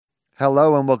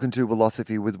Hello and welcome to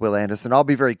Philosophy with Will Anderson. I'll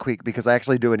be very quick because I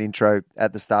actually do an intro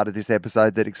at the start of this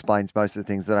episode that explains most of the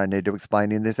things that I need to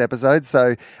explain in this episode.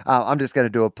 So I'm just going to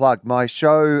do a plug. My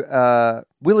show,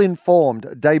 Will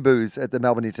Informed, debuts at the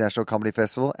Melbourne International Comedy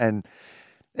Festival, and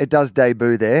it does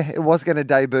debut there. It was going to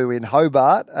debut in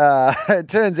Hobart. It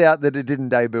turns out that it didn't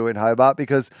debut in Hobart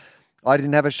because I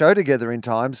didn't have a show together in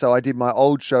time, so I did my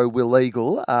old show, Will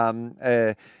Legal.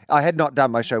 I had not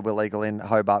done my show, Will Legal, in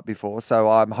Hobart before, so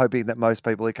I'm hoping that most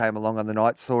people who came along on the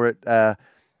night saw it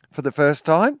for the first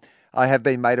time. I have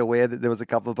been made aware that there was a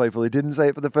couple of people who didn't see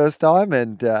it for the first time,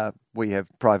 and we have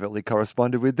privately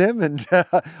corresponded with them and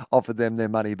offered them their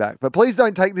money back. But please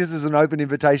don't take this as an open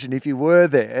invitation if you were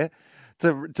there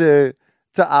to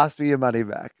ask for your money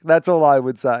back. That's all I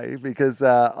would say, because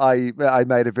I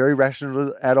made a very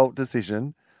rational adult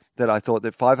decision that I thought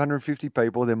that 550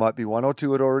 people, there might be one or two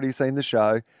who had already seen the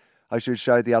show. I should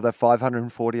show the other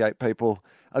 548 people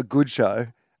a good show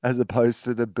as opposed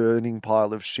to the burning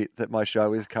pile of shit that my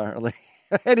show is currently.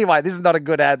 Anyway, this is not a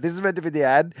good ad. This is meant to be the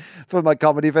ad for my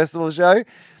comedy festival show.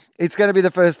 It's going to be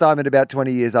the first time in about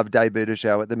 20 years I've debuted a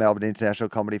show at the Melbourne International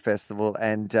Comedy Festival,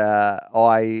 and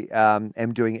I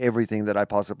am doing everything that I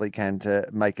possibly can to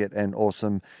make it an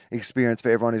awesome experience for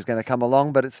everyone who's going to come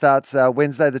along. But it starts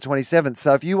Wednesday the 27th.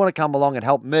 So if you want to come along and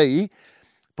help me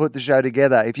put the show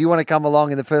together, if you want to come along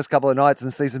in the first couple of nights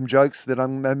and see some jokes that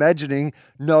I'm imagining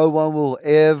no one will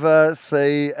ever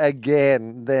see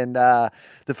again, then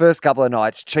the first couple of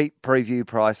nights, cheap preview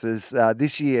prices.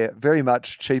 This year, very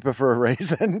much cheaper for a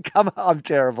reason. I'm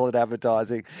terrible at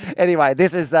advertising. Anyway,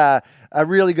 this is a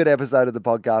really good episode of the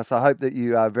podcast. I hope that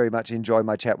you very much enjoy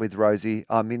my chat with Rosie.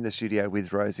 I'm in the studio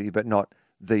with Rosie, but not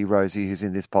the Rosie who's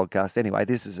in this podcast. Anyway,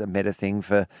 this is a meta thing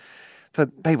for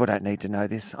people don't need to know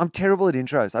this. I'm terrible at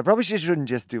intros. I probably shouldn't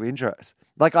just do intros.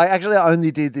 Like, I actually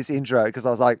only did this intro because I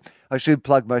was like, I should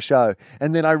plug my show.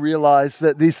 And then I realized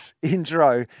that this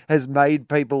intro has made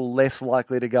people less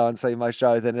likely to go and see my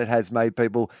show than it has made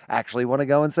people actually want to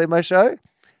go and see my show.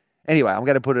 Anyway, I'm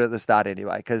going to put it at the start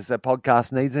anyway, because a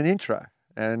podcast needs an intro.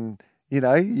 And, you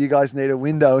know, you guys need a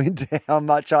window into how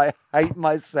much I hate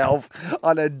myself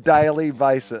on a daily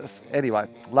basis. Anyway,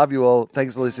 love you all.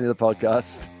 Thanks for listening to the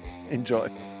podcast. Enjoy.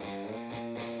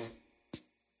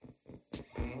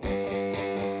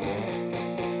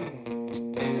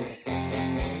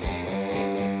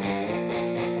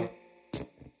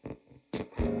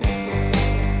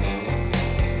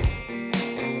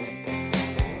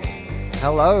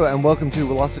 Hello and welcome to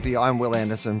Philosophy. I'm Will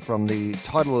Anderson from the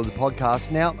title of the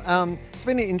podcast. Now, it's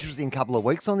been an interesting couple of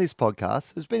weeks on this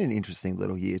podcast. It's been an interesting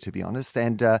little year, to be honest.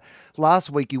 And last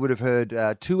week you would have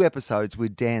heard 2 episodes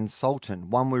with Dan Sultan.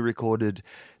 One we recorded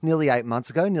nearly 8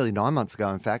 months ago, nearly 9 months ago,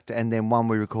 in fact, and then one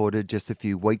we recorded just a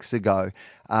few weeks ago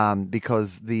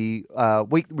because the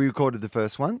week we recorded the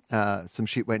first one, some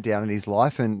shit went down in his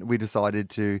life and we decided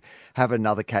to have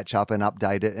another catch up and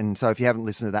update it. And so if you haven't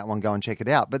listened to that one, go and check it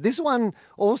out. But this one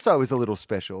also is a little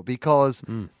special because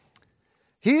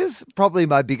here's probably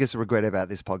my biggest regret about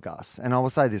this podcast, and I will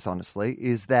say this honestly,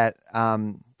 is that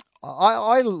I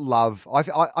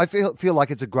feel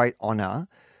like it's a great honor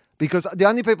because the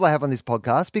only people I have on this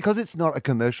podcast, because it's not a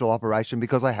commercial operation,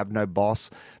 because I have no boss,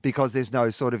 because there's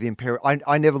no sort of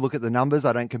I never look at the numbers.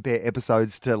 I don't compare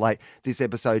episodes to like this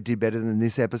episode did better than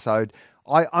this episode.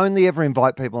 I only ever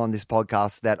invite people on this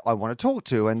podcast that I want to talk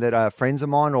to and that are friends of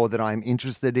mine or that I'm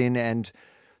interested in. And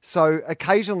so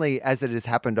occasionally, as it has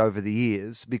happened over the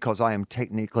years, because I am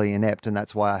technically inept, and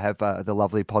that's why I have the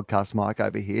lovely podcast Mike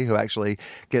over here who actually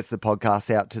gets the podcast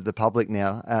out to the public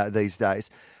now these days,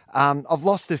 I've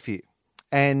lost a few.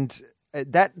 And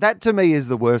that to me is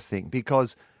the worst thing,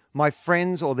 because my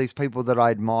friends or these people that I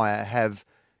admire have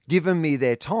given me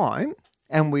their time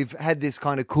and we've had this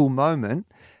kind of cool moment,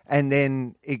 and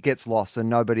then it gets lost and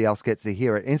nobody else gets to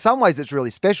hear it. In some ways, it's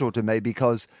really special to me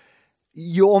because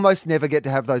you almost never get to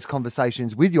have those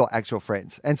conversations with your actual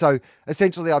friends. And so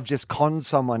essentially I've just conned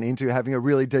someone into having a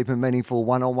really deep and meaningful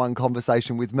one-on-one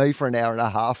conversation with me for an hour and a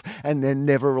half and then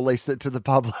never released it to the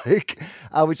public,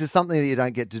 which is something that you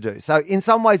don't get to do. So in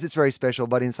some ways it's very special,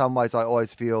 but in some ways I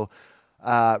always feel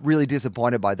really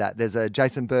disappointed by that. There's a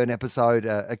Jason Byrne episode,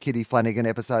 a Kitty Flanagan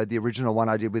episode, the original one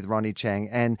I did with Ronnie Chang.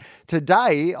 And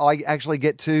today I actually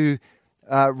get to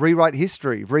rewrite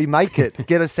history, remake it,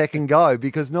 get a second go,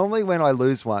 because normally when I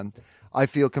lose one, I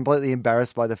feel completely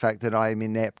embarrassed by the fact that I am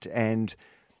inept and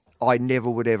I never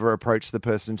would ever approach the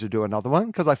person to do another one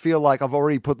because I feel like I've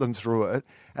already put them through it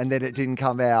and then it didn't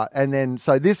come out. And then,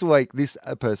 so this week, this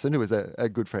person who was a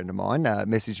good friend of mine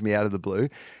messaged me out of the blue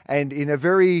and in a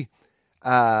very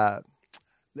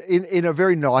in a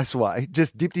very nice way,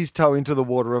 just dipped his toe into the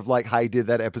water of like, hey, did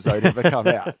that episode ever come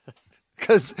out?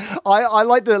 Because I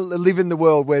like to live in the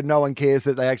world where no one cares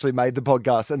that they actually made the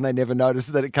podcast and they never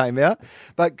noticed that it came out.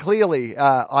 But clearly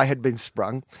I had been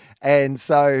sprung. And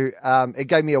so it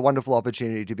gave me a wonderful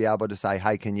opportunity to be able to say,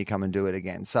 hey, can you come and do it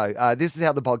again? So this is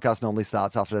how the podcast normally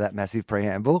starts after that massive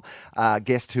preamble.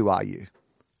 Guest, who are you?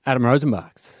 Adam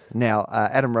Rosenbach's. Now,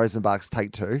 Adam Rosenbach's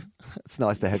take two. It's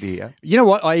nice to have you here. You know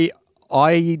what?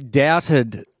 I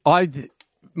doubted.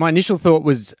 My initial thought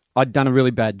was I'd done a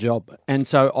really bad job. And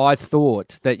so I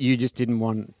thought that you just didn't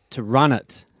want to run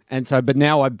it. And so, but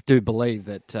now I do believe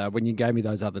that when you gave me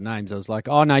those other names, I was like,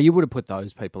 oh, no, you would have put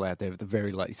those people out there at the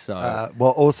very least. So,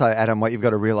 well, also, Adam, what you've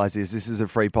got to realize is this is a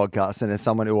free podcast. And as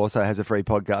someone who also has a free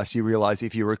podcast, you realize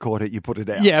if you record it, you put it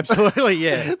out. Yeah, absolutely.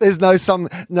 Yeah. There's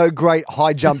no great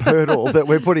high jump hurdle that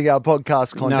we're putting our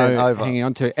podcast content over. Hanging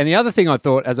on to. And the other thing I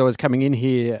thought as I was coming in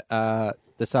here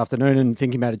this afternoon and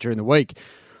thinking about it during the week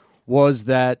was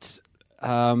that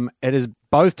it is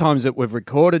both times that we've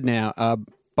recorded now,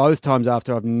 both times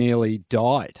after I've nearly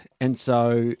died. And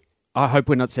so I hope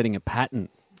we're not setting a pattern.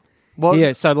 Well,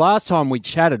 yeah, so last time we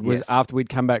chatted was after we'd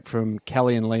come back from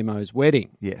Kelly and Limo's wedding.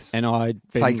 Yes. And I'd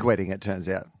been... Fake wedding, it turns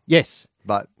out. Yes.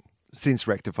 But since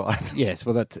rectified. Yes,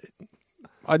 well, that's...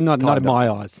 Not in my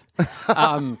eyes.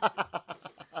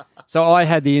 So I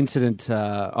had the incident,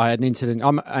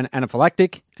 I'm an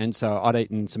anaphylactic, and so I'd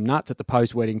eaten some nuts at the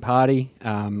post-wedding party.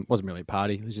 Wasn't really a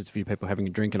party, it was just a few people having a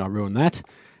drink, and I ruined that.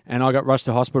 And I got rushed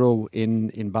to hospital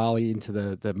in Bali, into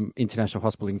the international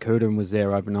hospital in Kuta, and was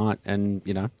there overnight. And,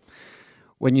 you know,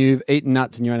 when you've eaten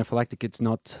nuts and you're anaphylactic, it's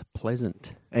not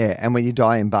pleasant. Yeah, and when you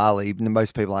die in Bali,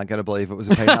 most people aren't going to believe it was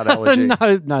a peanut allergy.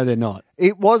 No, they're not.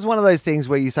 It was one of those things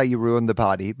where you say you ruined the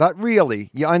party, but really,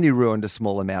 you only ruined a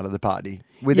small amount of the party.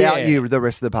 Without you, the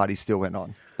rest of the party still went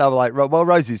on. They were like, well,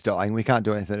 Rosie's dying. We can't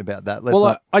do anything about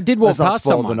that. I did walk past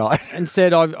someone and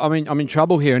said, I'm in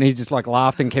trouble here. And he just like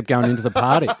laughed and kept going into the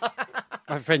party.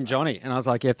 My friend Johnny. And I was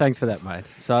like, yeah, thanks for that, mate.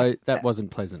 So that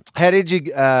wasn't pleasant. How did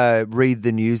you read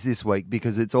the news this week?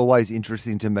 Because it's always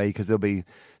interesting to me because there'll be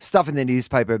stuff in the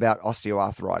newspaper about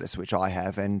osteoarthritis, which I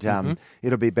have, and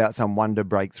it'll be about some wonder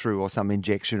breakthrough or some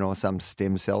injection or some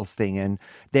stem cells thing. And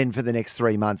then for the next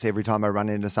 3 months, every time I run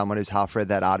into someone who's half read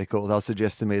that article, they'll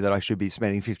suggest to me that I should be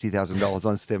spending $50,000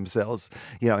 on stem cells,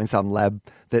 in some lab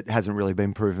that hasn't really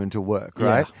been proven to work,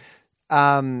 right?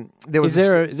 Yeah. Is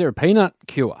there a peanut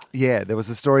cure? Yeah, there was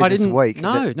a story this week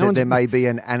that there may be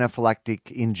an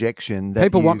anaphylactic injection. That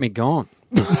people want me gone.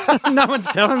 No one's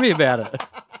telling me about it.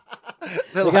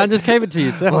 You can't just keep it to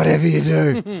yourself. Whatever you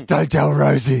do, don't tell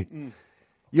Rosie.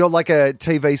 You're like a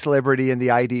TV celebrity in the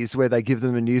 80s where they give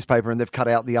them a newspaper and they've cut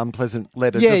out the unpleasant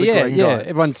letter to the green guy.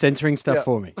 Everyone's censoring stuff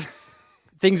for me.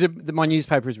 My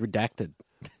newspaper is redacted.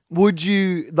 Would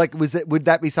you would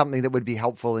that be something that would be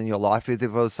helpful in your life if there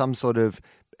was some sort of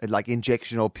like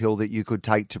injection or pill that you could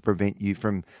take to prevent you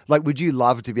from, like, would you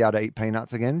love to be able to eat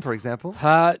peanuts again, for example?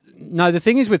 No, the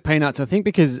thing is with peanuts, I think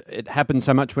because it happened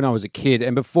so much when I was a kid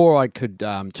and before I could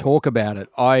talk about it,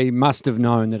 I must have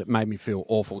known that it made me feel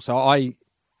awful. So I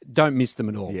don't miss them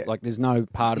at all. Yeah. Like there's no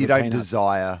part of you don't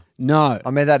desire. No. I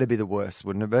mean, that'd be the worst,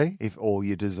 wouldn't it be? If all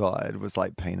you desired was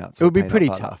like peanuts. It would be pretty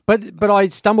tough. But I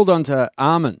stumbled onto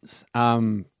almonds.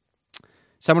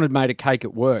 Someone had made a cake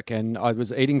at work and I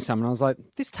was eating some and I was like,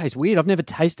 this tastes weird. I've never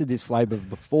tasted this flavour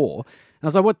before. And I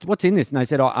was like, what's in this? And they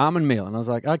said, almond meal. And I was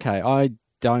like, okay, I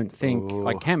don't think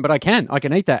I can, but I can. I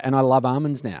can eat that and I love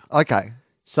almonds now. Okay.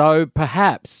 So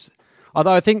perhaps,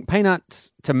 although I think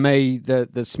peanuts, to me,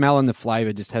 the smell and the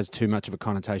flavour just has too much of a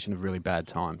connotation of really bad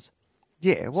times.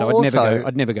 Yeah, well, so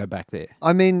I'd never go back there.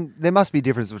 I mean, there must be a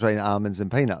difference between almonds and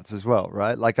peanuts as well,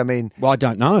 right? Like, I mean... Well, I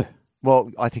don't know.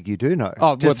 Well, I think you do know.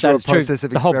 Oh, just through a process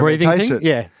of the whole breathing thing?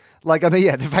 Yeah. Like, I mean,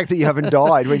 the fact that you haven't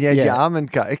died when you had your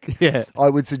almond cake, yeah. I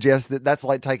would suggest that that's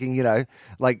like taking,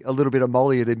 like a little bit of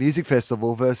Molly at a music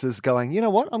festival versus going, you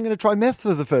know what, I'm going to try meth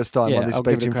for the first time on this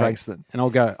beach in Frankston. And I'll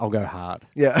go hard.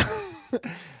 Yeah.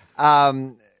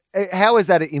 How has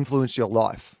that influenced your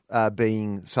life,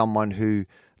 being someone who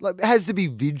has to be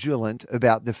vigilant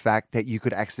about the fact that you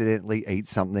could accidentally eat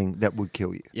something that would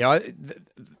kill you? Yeah,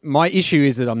 my issue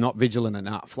is that I'm not vigilant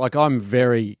enough. Like, I'm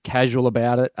very casual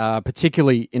about it,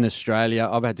 particularly in Australia.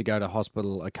 I've had to go to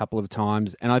hospital a couple of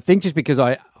times, and I think just because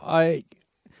I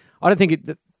don't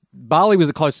think Bali was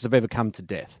the closest I've ever come to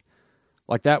death.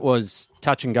 Like, that was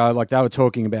touch and go. Like, they were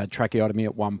talking about tracheotomy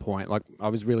at one point. Like, I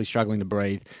was really struggling to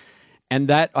breathe. And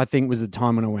that, I think, was the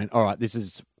time when I went, all right, this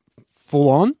is full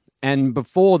on. And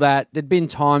before that, there'd been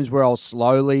times where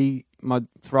my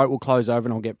throat will close over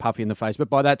and I'll get puffy in the face. But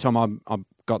by that time, I've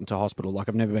gotten to hospital. Like,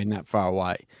 I've never been that far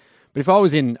away. But if I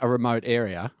was in a remote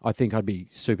area, I think I'd be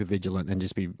super vigilant and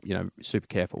just be, super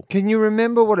careful. Can you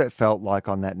remember what it felt like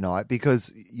on that night?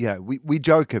 Because, we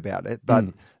joke about it, but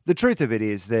the truth of it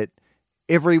is that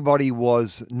everybody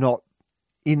was not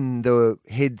in the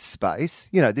headspace.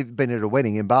 They've been at a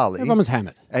wedding in Bali. Everyone was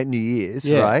hammered. At New Year's,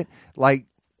 right? Like,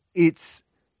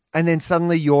 and then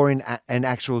suddenly you're in an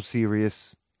actual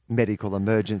serious medical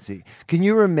emergency. Can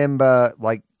you remember,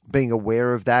 like, being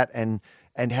aware of that and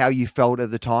how you felt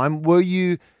at the time? Were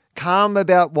you calm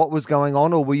about what was going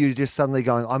on, or were you just suddenly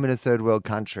going, I'm in a third world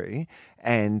country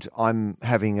and I'm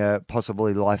having a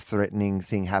possibly life-threatening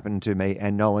thing happen to me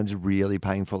and no one's really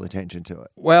paying full attention to it?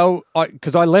 Well,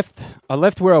 because I left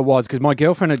where I was because my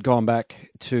girlfriend had gone back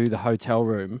to the hotel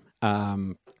room,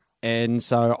 and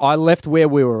so I left where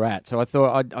we were at. So I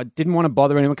thought I didn't want to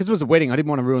bother anyone because it was a wedding. I didn't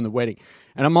want to ruin the wedding.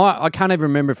 And I can't even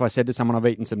remember if I said to someone, I've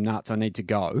eaten some nuts, I need to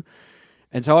go.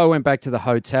 And so I went back to the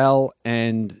hotel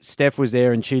and Steph was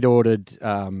there and she'd ordered,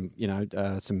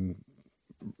 some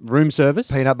room service.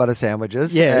 Peanut butter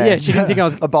sandwiches. Yeah. She didn't think I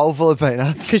was... a bowl full of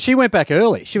peanuts. Because she went back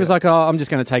early. She was like, oh, I'm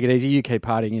just going to take it easy. You keep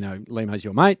partying, Limo's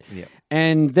your mate. Yeah.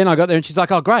 And then I got there and she's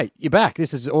like, oh, great, you're back.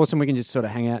 This is awesome. We can just sort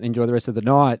of hang out and enjoy the rest of the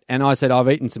night. And I said, I've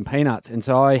eaten some peanuts. And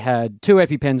so I had 2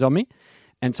 EpiPens on me.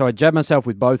 And so I jabbed myself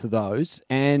with both of those.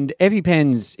 And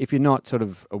EpiPens, if you're not sort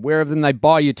of aware of them, they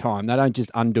buy you time. They don't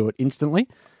just undo it instantly.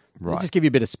 Right. They just give you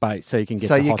a bit of space so you can get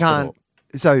to hospital.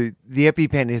 So the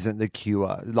EpiPen isn't the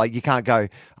cure. Like, you can't go,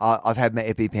 I've had my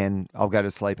EpiPen, I'll go to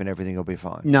sleep and everything will be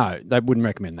fine. No, they wouldn't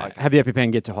recommend that. Okay. Have the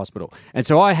EpiPen, get to hospital. And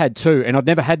so I had 2, and I'd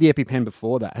never had the EpiPen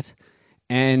before that.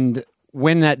 And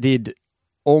when that did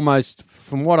almost,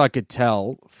 from what I could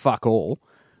tell, fuck all,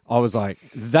 I was like,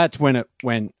 that's when it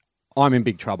went, I'm in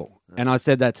big trouble. And I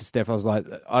said that to Steph. I was like,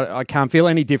 I can't feel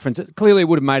any difference. It clearly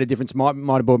would have made a difference. Might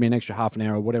have bought me an extra half an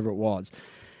hour or whatever it was.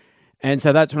 And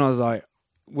so that's when I was like,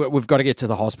 we've got to get to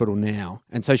the hospital now.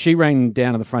 And so she rang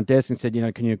down to the front desk and said,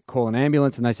 can you call an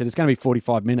ambulance? And they said, it's going to be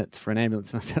 45 minutes for an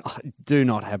ambulance. And I said, I do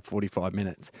not have 45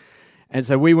 minutes. And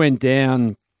so we went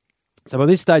down. So by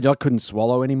this stage, I couldn't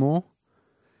swallow anymore.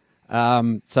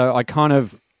 So I kind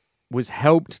of was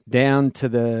helped down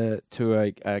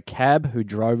to a cab who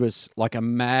drove us like a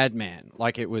madman.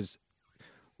 Like it was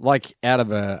like out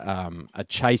of a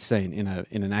chase scene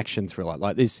in an action thriller.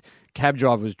 Like this cab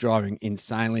driver was driving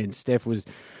insanely and Steph was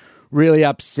really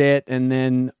upset. And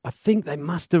then I think they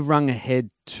must have rung ahead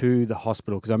to the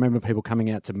hospital because I remember people coming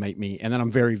out to meet me. And then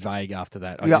I'm very vague after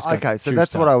that. Okay. So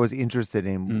that's what I was interested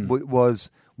in was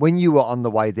when you were on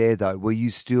the way there, though, were you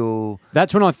still...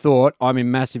 That's when I thought, I'm in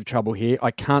massive trouble here.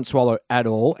 I can't swallow at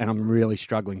all and I'm really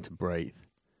struggling to breathe.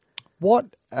 What...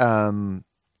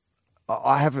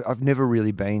 I've never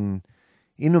really been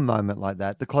in a moment like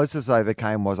that. The closest I ever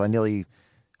came was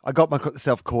I got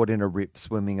myself caught in a rip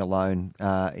swimming alone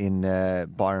in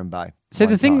Byron Bay. So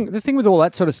the thing with all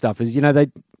that sort of stuff is,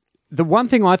 the one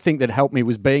thing I think that helped me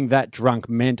was being that drunk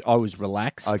meant I was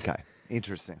relaxed. Okay,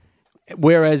 interesting.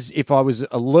 Whereas if I was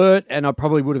alert and I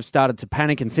probably would have started to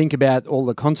panic and think about all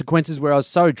the consequences, where I was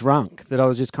so drunk that I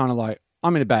was just kind of like,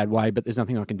 I'm in a bad way, but there's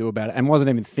nothing I can do about it, and wasn't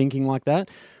even thinking like that.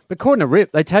 But caught in a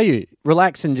rip, they tell you,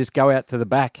 relax and just go out to the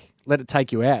back, let it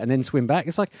take you out, and then swim back.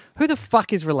 It's like, who the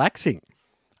fuck is relaxing?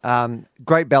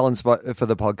 Great balance for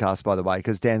the podcast, by the way,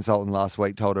 because Dan Sultan last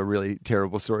week told a really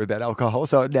terrible story about alcohol,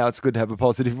 so now it's good to have a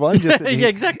positive one. Just yeah,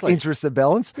 exactly. Interest of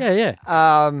balance. Yeah.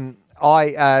 How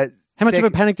much of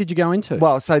a panic did you go into?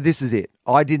 Well, so this is it.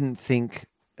 I didn't think...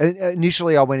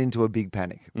 Initially, I went into a big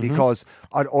panic because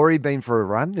I'd already been for a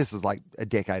run. This is like a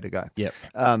decade ago. Yep.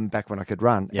 Back when I could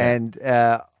run. Yep. And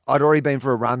I'd already been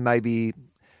for a run, maybe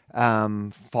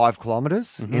 5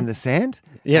 kilometres in the sand.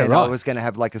 Yeah, and right. I was going to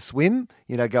have like a swim,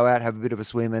 go out, have a bit of a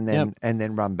swim and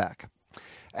then run back.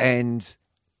 And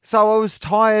so I was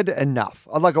tired enough.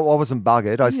 I wasn't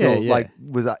buggered. I still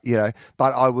was,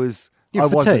 but I was... You're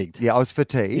fatigued. I was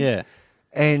fatigued. Yeah.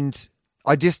 And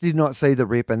I just did not see the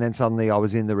rip, and then suddenly I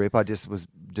was in the rip. I just was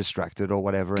distracted or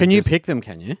whatever. Can you pick them,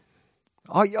 can you?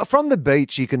 From the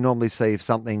beach, you can normally see if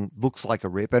something looks like a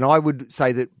rip, and I would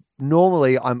say that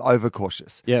normally I'm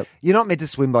overcautious. Yep. You're not meant to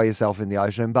swim by yourself in the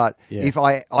ocean, but if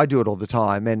I do it all the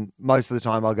time, and most of the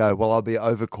time I'll go, well, I'll be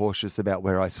overcautious about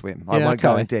where I swim. I won't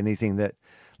go into anything that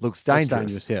looks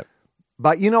dangerous. Yep.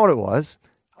 But you know what it was?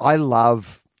 I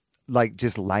love...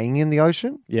 just laying in the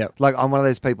ocean. Yeah. Like I'm one of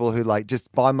those people who just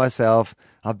by myself,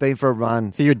 I've been for a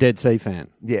run. So you're a Dead Sea fan.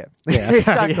 Yeah. Yeah.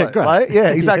 Exactly. Yeah, great. Right? Yeah,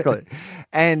 exactly.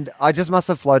 And I just must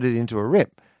have floated into a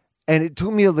rip. And it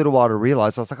took me a little while to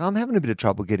realize, I was like, I'm having a bit of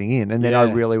trouble getting in. And then I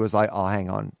really was like, oh, hang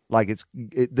on. Like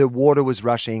the water was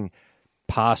rushing.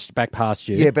 Back past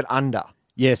you. Yeah, but under.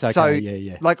 Yes, okay, So,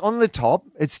 yeah. like on the top,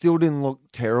 it still didn't look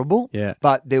terrible. Yeah.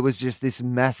 But there was just this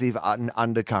massive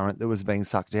undercurrent that was being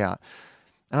sucked out.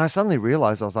 And I suddenly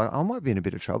realized, I was like, I might be in a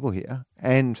bit of trouble here.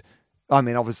 And I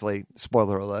mean, obviously,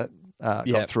 spoiler alert,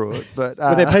 got through it. But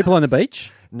Were there people on the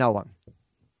beach? no one.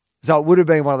 So it would have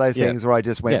been one of those Yeah. things where I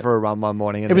just went Yeah. for a run one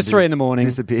morning. And It was then 3 just a.m.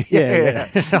 Disappeared. Yeah.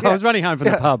 I was running home from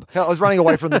the pub. I was running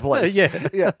away from the police.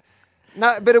 Yeah.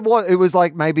 No, but it was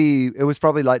like it was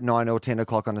probably like 9 or 10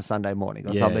 o'clock on a Sunday morning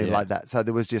or something like that. So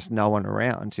there was just no one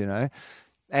around,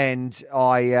 And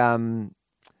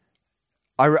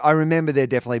I remember there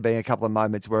definitely being a couple of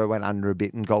moments where I went under a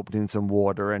bit and gulped in some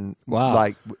water and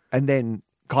Wow. and then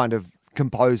kind of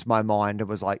composed my mind and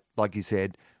was like you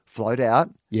said, float out,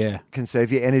 Yeah.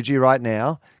 conserve your energy right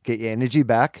now, get your energy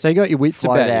back, So you got your wits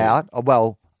float about you. out.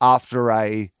 Well, after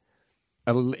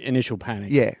Initial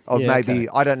panic. or maybe okay.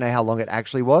 I don't know how long it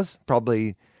actually was,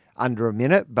 probably under a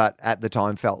minute, but at the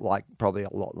time felt like probably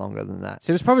a lot longer than that.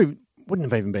 So it was probably wouldn't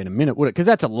have even been a minute, would it? Because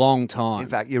that's a long time. In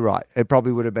fact, you're right. It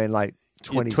probably would have been like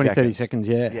 20 30 seconds,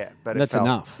 yeah. Yeah, but that's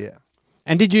enough. Yeah.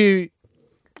 And did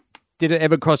it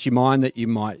ever cross your mind that you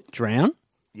might drown?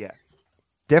 Yeah,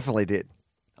 definitely did.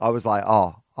 I was like,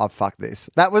 oh, fuck this.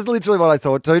 That was literally what I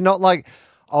thought too. Not like,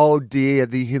 oh dear,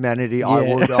 the humanity, I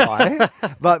will die.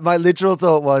 But my literal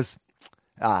thought was,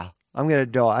 I'm going to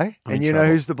die. I'm and in you know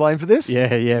trouble. who's to blame for this?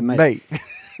 Yeah, mate. Me.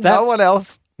 No one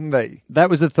else. Me. That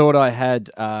was the thought I had.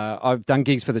 I've done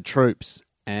gigs for the troops,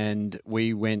 and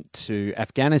we went to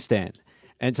Afghanistan.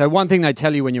 And so one thing they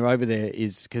tell you when you're over there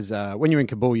is because when you're in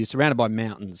Kabul, you're surrounded by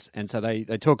mountains. And so they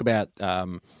talk about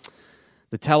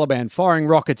the Taliban firing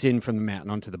rockets in from the mountain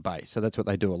onto the base. So that's what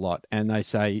they do a lot. And they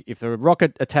say if the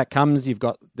rocket attack comes, you've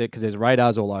got, because there's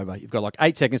radars all over, you've got like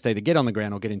 8 seconds to either get on the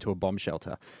ground or get into a bomb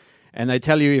shelter. And they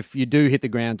tell you if you do hit the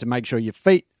ground to make sure your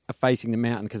feet are facing the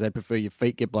mountain because they prefer your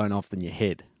feet get blown off than your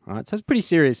head. Right? So it's pretty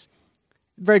serious.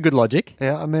 Very good logic.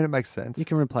 Yeah, I mean, it makes sense. You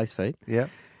can replace feet. Yeah.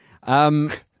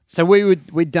 So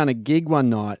we'd done a gig one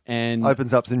night and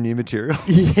Opens up some new material.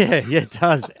 yeah, it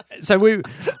does. So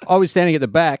I was standing at the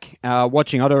back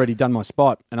watching. I'd already done my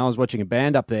spot, and I was watching a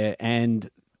band up there, and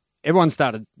everyone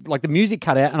started like the music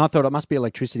cut out, and I thought it must be an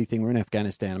electricity thing. We're in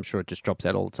Afghanistan. I'm sure it just drops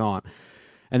out all the time.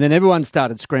 And then everyone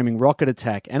started screaming rocket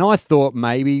attack, and I thought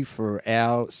maybe for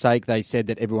our sake they said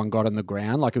that everyone got on the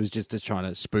ground, like it was just to trying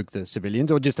to spook the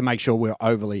civilians or just to make sure we're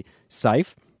overly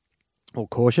safe or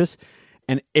cautious,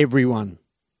 and everyone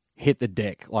hit the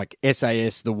deck, like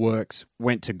SAS, the works,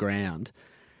 went to ground.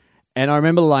 And I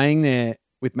remember laying there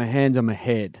with my hands on my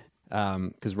head,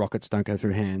 because rockets don't go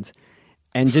through hands,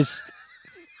 and just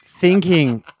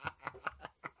thinking,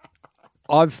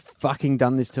 I've fucking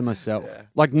done this to myself. Yeah.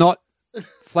 Like not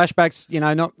flashbacks,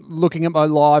 not looking at my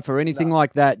life or anything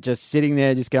like that, just sitting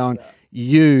there just going,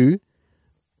 you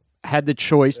had the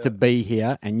choice to be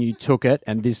here and you took it,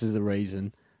 and this is the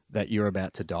reason that you're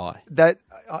about to die. That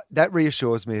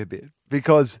reassures me a bit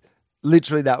because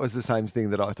literally that was the same thing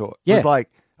that I thought. Yeah. It was like,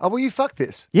 oh, well, you fuck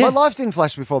this. Yeah. My life didn't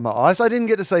flash before my eyes. I didn't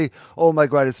get to see all my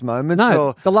greatest moments. No,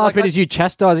 or, the last bit is you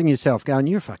chastising yourself, going,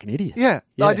 you're a fucking idiot. Yeah.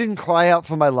 I didn't cry out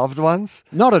for my loved ones.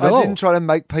 Not at all. I didn't try to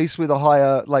make peace with a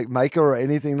higher maker or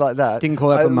anything like that. Didn't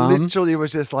call out for mum. I literally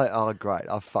was just like, oh, great,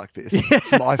 I fucked this.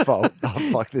 It's my fault.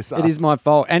 I fucked this up. It is my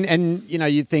fault. And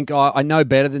you think, oh, I know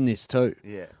better than this too.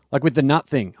 Yeah. Like with the nut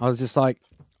thing, I was just like,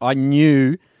 I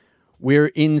knew we're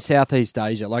in Southeast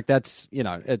Asia. Like that's,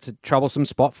 it's a troublesome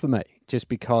spot for me just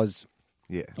because,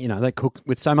 they cook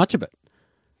with so much of it.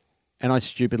 And I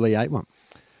stupidly ate one.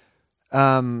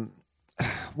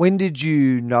 When did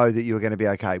you know that you were going to be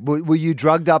okay? Were you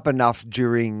drugged up enough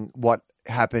during what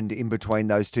happened in between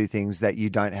those two things that you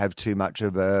don't have too much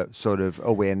of a sort of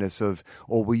awareness of,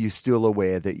 or were you still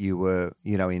aware that you were,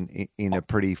 in a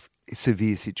pretty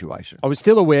severe situation? I was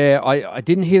still aware. I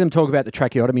didn't hear them talk about the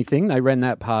tracheotomy thing. They ran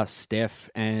that past Steph,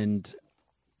 and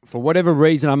for whatever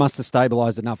reason, I must have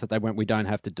stabilised enough that they went, we don't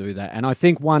have to do that. And I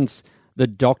think once the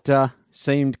doctor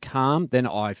seemed calm, then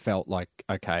I felt like,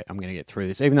 okay, I'm going to get through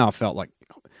this, even though I felt like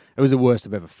it was the worst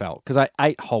I've ever felt because I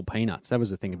ate whole peanuts. That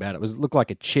was the thing about it. It looked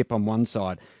like a chip on one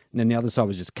side, and then the other side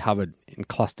was just covered in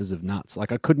clusters of nuts.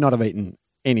 Like I could not have eaten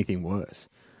anything worse.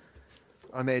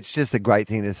 I mean, it's just a great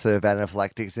thing to serve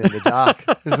anaphylactics in the dark,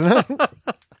 isn't it?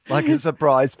 Like a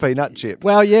surprise peanut chip.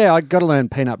 Well, yeah, I got to learn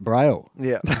peanut braille.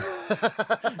 Yeah.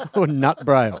 Or nut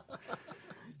braille.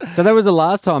 So that was the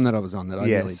last time that I was on that I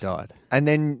nearly died. And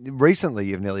then recently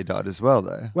you've nearly died as well,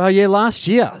 though. Well, yeah, last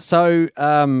year. So,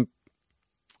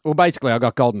 basically I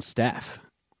got golden staph.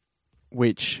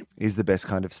 which is the best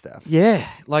kind of staph. yeah,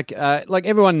 like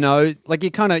everyone knows, like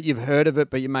you've heard of it,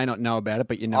 but you may not know about it,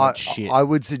 but you know it's shit. I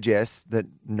would suggest that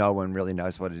no one really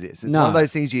knows what it is. It's No. one of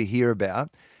those things you hear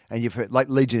about, and you've heard, like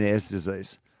Legionnaire's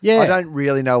disease. Yeah. I don't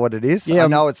really know what it is. Yeah, I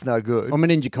know it's no good. I'm a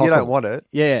meningococcal. You don't want it.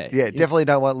 Yeah. Yeah, definitely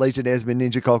don't want Legionnaire's,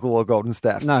 meningococcal, or golden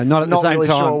staph. No, not at the Not same really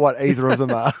time. sure what either of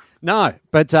them are. No,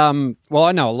 but well,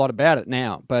 I know a lot about it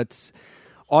now, but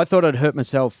I thought I'd hurt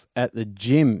myself at the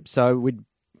gym. So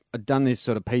I'd done this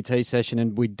sort of PT session,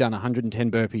 and we'd done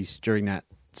 110 burpees during that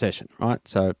session, right?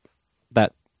 So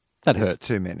that It's hurts.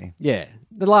 too many. Yeah,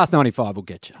 the last 95 will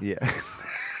get you. Yeah.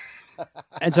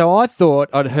 And so I thought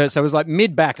I'd hurt. So it was like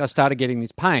mid-back, I started getting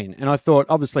this pain. And I thought,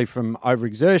 obviously, from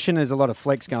overexertion, there's a lot of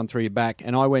flex going through your back.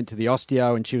 And I went to the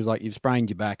osteo, and she was like, you've sprained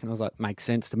your back. And I was like, makes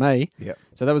sense to me. Yep.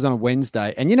 So that was on a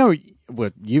Wednesday. And you know, well,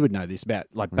 you would know this about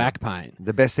like back pain.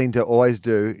 The best thing to always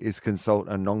do is consult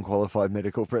a non-qualified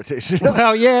medical practitioner.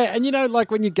 Well, yeah. And you know,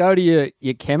 like when you go to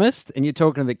your chemist and you're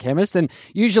talking to the chemist, and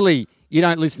usually you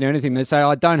don't listen to anything. They say,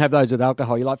 I don't have those with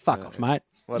alcohol. You're like, fuck off, mate.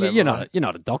 Whatever, You're mate.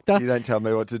 not a doctor. You don't tell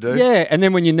me what to do. Yeah, and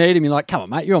then when you need him, you're like, come on,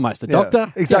 mate, you're almost a Yeah,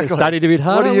 doctor. exactly. You studied a bit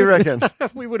harder. What do you reckon?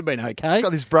 We would have been okay. I've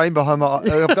got this brain behind my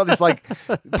eye. I've got this like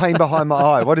pain behind my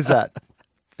eye. What is that?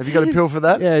 Have you got a pill for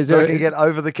that? Yeah, is that there I can get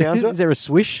over the counter? Is there a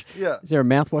swish? Yeah. Is there a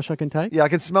mouthwash I can take? Yeah, I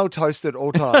can smell toast at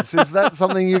all times. Is that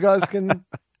something you guys can?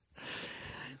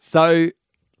 So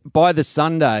by the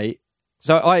Sunday,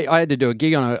 so I had to do a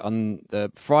gig on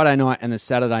the Friday night and the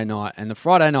Saturday night. And the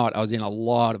Friday night, I was in a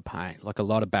lot of pain, like a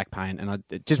lot of back pain. And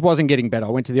it just wasn't getting better. I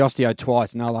went to the osteo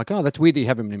twice, and they were like, oh, that's weird that you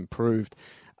haven't improved.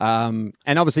 And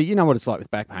obviously, you know what it's like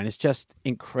with back pain. It's just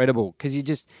incredible because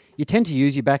you tend to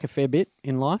use your back a fair bit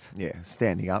in life. Yeah,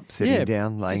 standing up, sitting Yeah,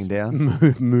 down, laying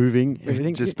down, Moving,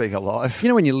 everything. just being alive. You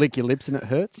know when you lick your lips and it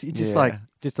hurts? You just Yeah. like,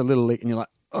 just a little lick and you're like,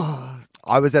 oh.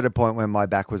 I was at a point when my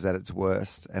back was at its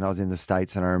worst, and I was in the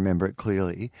States, and I remember it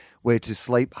clearly, where to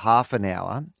sleep half an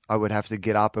hour, I would have to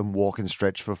get up and walk and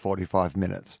stretch for 45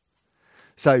 minutes.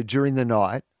 So during the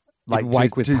night, like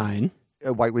Wake with pain.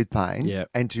 Wake with pain, Yeah.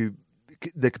 and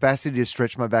the capacity to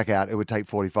stretch my back out, it would take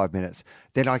 45 minutes.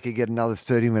 Then I could get another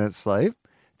 30 minutes sleep.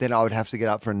 Then I would have to get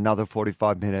up for another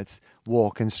 45 minutes,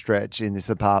 walk and stretch in this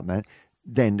apartment,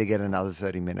 then to get another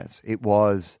 30 minutes. It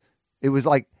was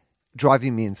like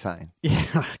driving me insane. Yeah,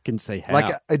 I can see how.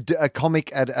 Like a comic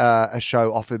at a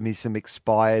show offered me some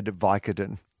expired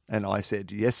Vicodin, and I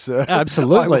said, yes, sir.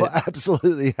 Absolutely. I will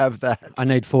absolutely have that. I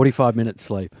need 45 minutes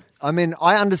sleep. I mean,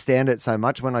 I understand it so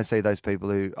much when I see those people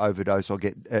who overdose or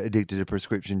get addicted to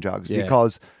prescription drugs, Yeah.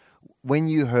 because when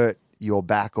you hurt your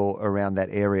back or around that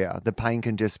area, the pain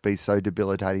can just be so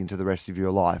debilitating to the rest of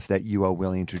your life that you are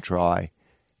willing to try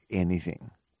anything.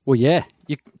 Well, yeah,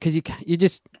 because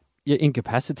you're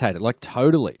incapacitated, like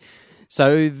totally.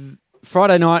 So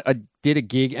Friday night I did a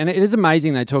gig, and it is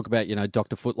amazing. They talk about,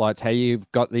 Dr. Footlights, how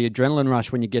you've got the adrenaline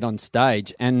rush when you get on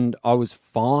stage, and I was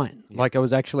fine. Yeah. Like I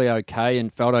was actually okay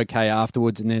and felt okay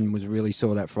afterwards, and then was really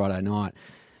sore that Friday night.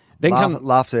 Then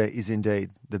laughter is indeed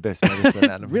the best medicine,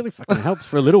 Adam. It really fucking helps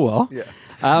for a little while. Yeah.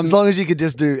 As long as you could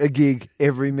just do a gig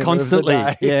every minute constantly.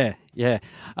 of the day. Yeah.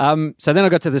 So then I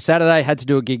got to the Saturday, had to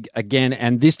do a gig again,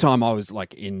 and this time I was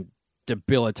like in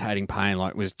debilitating pain,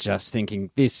 like was just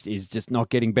thinking this is just not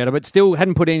getting better, but still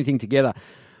hadn't put anything together.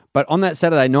 But on that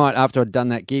Saturday night after I'd done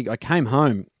that gig, I came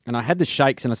home and I had the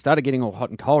shakes and I started getting all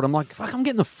hot and cold. I'm like, fuck, I'm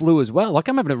getting the flu as well. Like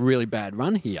I'm having a really bad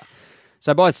run here.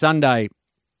 So by Sunday,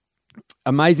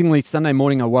 amazingly, Sunday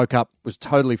morning I woke up, was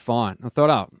totally fine. I thought,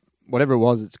 oh, whatever it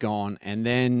was, it's gone. And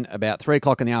then about 3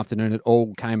 o'clock in the afternoon, it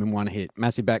all came in one hit.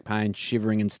 Massive back pain,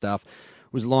 shivering and stuff.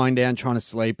 Was lying down trying to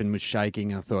sleep and was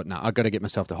shaking. And I thought, no, I've got to get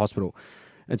myself to hospital.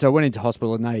 And so I went into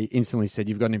hospital and they instantly said,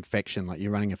 you've got an infection, like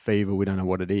you're running a fever, we don't know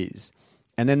what it is.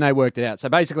 And then they worked it out. So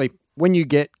basically, when you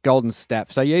get golden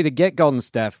staph, so you either get golden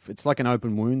staph, it's like an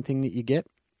open wound thing that you get.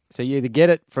 So you either get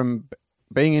it from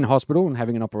being in hospital and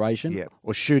having an operation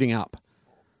or shooting up.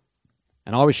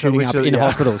 And I was shooting up in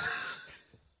hospitals.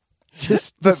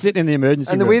 just sitting in the emergency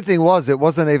room. And the weird thing was, it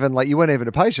wasn't even like you weren't even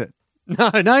a patient. No.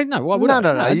 Why would I?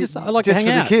 No. I like to hang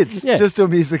for out. the kids, just to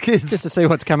amuse the kids, just to see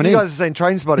what's coming in. You guys have seen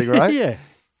Trainspotting, right? Yeah,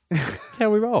 that's how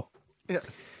we roll. Yeah.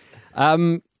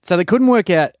 So they couldn't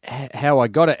work out how I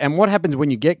got it. And what happens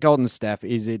when you get golden staph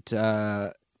is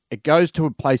it goes to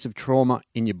a place of trauma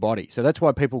in your body. So that's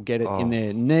why people get it in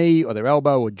their knee or their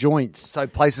elbow or joints. So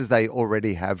places they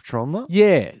already have trauma?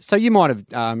 Yeah. So you might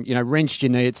have, wrenched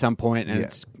your knee at some point and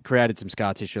it's created some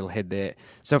scar tissue head there.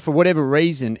 So for whatever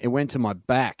reason, it went to my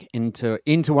back into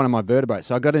one of my vertebrae.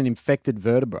 So I got an infected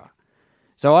vertebra.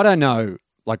 So I don't know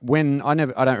like when I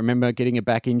don't remember getting a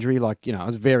back injury. Like, you know, I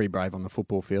was very brave on the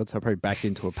football field, so I probably backed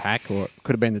into a pack, or it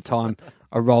could have been the time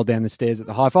I rolled down the stairs at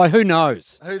the hi-fi. Who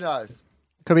knows? Who knows?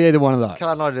 Could be either one of those.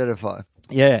 Can't identify.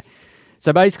 Yeah.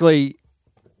 So basically,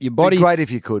 your body's... Be great if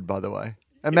you could, by the way.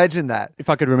 Imagine that. If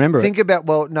I could remember Think about,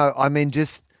 well, no, I mean,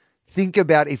 just think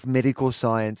about if medical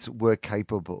science were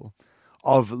capable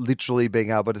of literally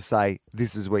being able to say,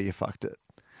 this is where you fucked it.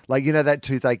 Like, you know, that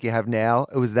toothache you have now,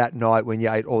 it was that night when you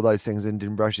ate all those things and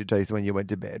didn't brush your teeth when you went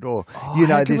to bed. Or, you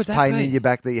know, this pain in your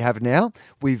back that you have now,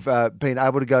 we've been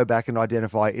able to go back and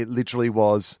identify it literally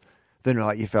was the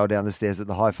night you fell down the stairs at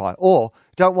the hi-fi. Or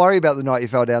don't worry about the night you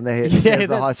fell down the stairs at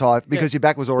the hi-fi because your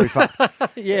back was already fucked.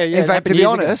 In fact, to be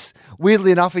honest,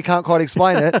 weirdly enough, we can't quite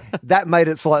explain it. That made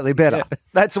it slightly better.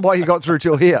 That's why you got through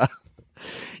till here.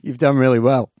 You've done really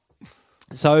well.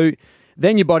 So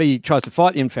then your body tries to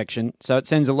fight the infection, so it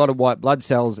sends a lot of white blood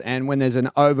cells, and when there's an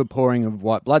overpouring of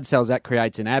white blood cells, that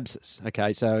creates an abscess.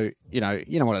 Okay, so you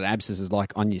know what an abscess is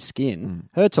like on your skin.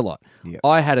 Hurts a lot. Yep.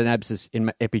 I had an abscess in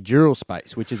my epidural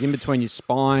space, which is in between your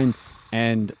spine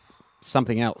and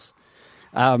something else.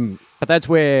 But that's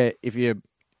where, if you're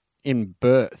in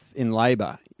birth, in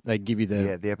labour, they give you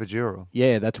the epidural.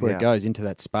 Yeah, that's where it goes, into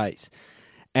that space.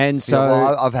 And so,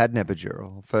 I've had an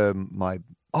epidural for my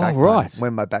back right. pain.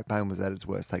 When my back pain was at its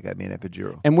worst, they gave me an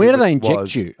epidural. And where do they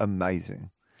inject you? Amazing.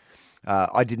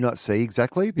 I did not see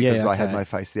exactly because I had my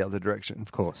face the other direction.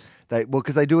 Of course.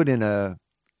 Because they do it in a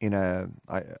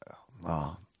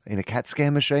CAT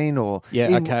scan machine or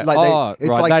okay.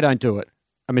 Like they don't do it.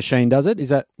 A machine does it? Is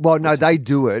that? Well, no, they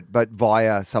do it, but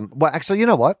via some. Well, actually, you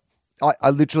know what?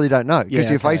 I literally don't know because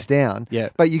you're face down. Yeah.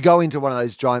 But you go into one of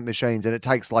those giant machines and it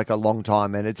takes like a long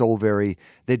time and it's all they're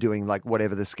doing like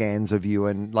whatever the scans of you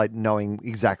and like knowing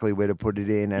exactly where to put it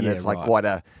in. And it's like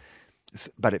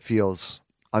but it feels,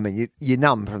 I mean, you're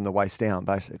numb from the waist down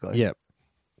basically. Yeah.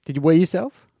 Did you weigh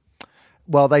yourself?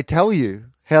 Well, they tell you,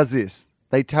 how's this?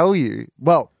 They tell you,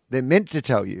 they're meant to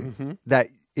tell you that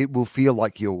it will feel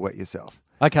like you'll wet yourself.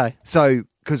 Okay. So,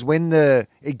 because when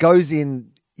it goes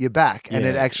in your back and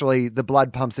it actually, the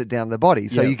blood pumps it down the body.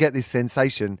 So you get this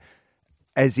sensation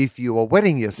as if you are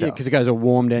wetting yourself. Yeah, because it goes all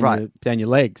warm down your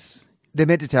legs. They're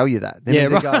meant to tell you that. They're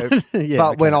meant to go,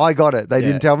 but when I got it, they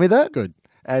didn't tell me that. Good.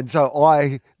 And so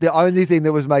the only thing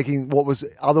that was making what was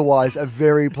otherwise a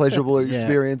very pleasurable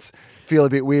experience feel a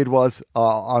bit weird was,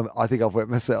 I think I've wet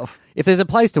myself. If there's a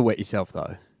place to wet yourself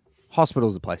though,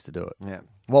 hospital's a place to do it. Yeah.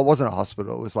 Well, it wasn't a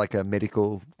hospital. It was like a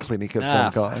medical clinic of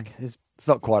some kind. It's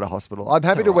not quite a hospital. I'm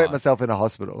happy to wet myself in a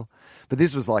hospital, but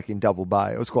this was like in Double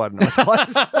Bay. It was quite a nice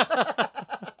place.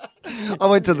 I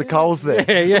went to the Coles there.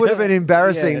 It would have been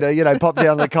embarrassing to, pop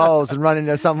down the Coles and run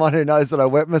into someone who knows that I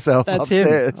wet myself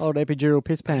upstairs. Old epidural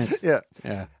piss pants. Yeah.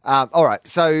 Yeah. All right.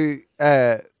 So, I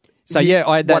had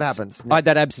that. What happens next? I had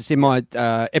that abscess in my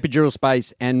epidural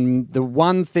space, and the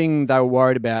one thing they were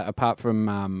worried about, apart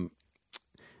from,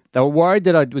 they were worried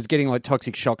that I was getting like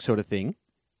toxic shock sort of thing,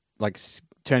 like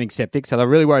turning septic. So they're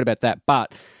really worried about that.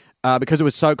 But because it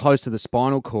was so close to the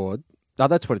spinal cord,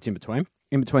 that's what it's in between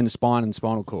the spine and the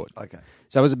spinal cord. Okay.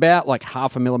 So it was about like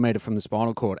 0.5 millimeter from the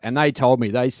spinal cord. And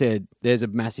they said, there's a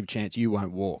massive chance you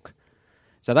won't walk.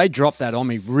 So they dropped that on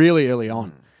me really early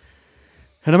on.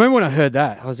 And I remember when I heard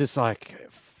that, I was just like,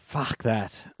 fuck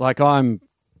that. Like I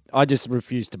just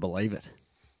refused to believe it.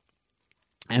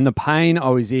 And the pain I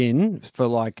was in for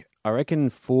like, I reckon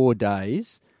 4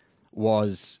 days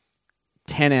was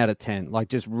 10 out of 10. Like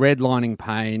just redlining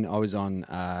pain. I was on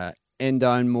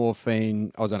endone,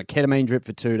 morphine. I was on a ketamine drip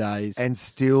for 2 days. And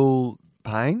still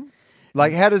pain?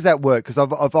 Like how does that work? Because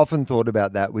I've often thought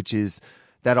about that, which is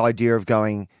that idea of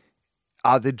going,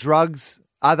 are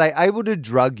they able to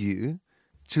drug you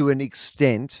to an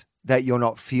extent that you're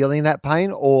not feeling that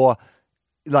pain, or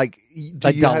like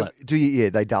they dull it?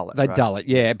 They dull it. They dull it,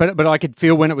 yeah. But I could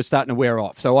feel when it was starting to wear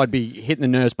off. So I'd be hitting the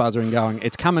nurse buzzer and going,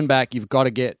 "It's coming back. You've got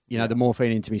to get the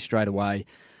morphine into me straight away."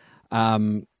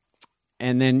 And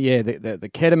then the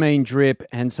ketamine drip,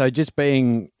 and so just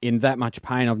being in that much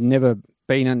pain, I've never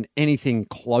been in anything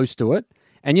close to it.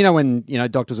 And when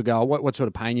doctors will go, what sort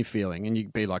of pain you feeling? And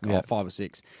you'd be like, 5 or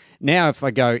 6. Now if I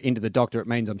go into the doctor, it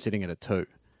means I'm sitting at a 2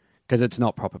 because it's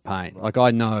not proper pain. Like I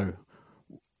know.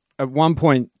 At one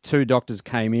point, 2 doctors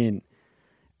came in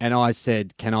and I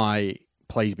said, can I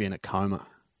please be in a coma?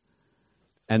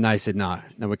 And they said, no,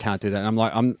 we can't do that. And I'm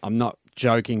like, I'm not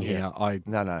joking here. I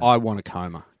want a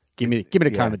coma. Give me the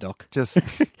coma, doc. Just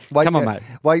come on, mate.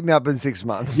 Wake me up in 6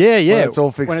 months. Yeah. When it's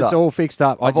all fixed up. When it's all fixed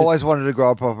up. I've always wanted to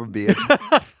grow a proper beard.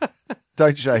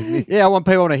 Don't shave me. Yeah, I want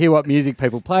to hear what music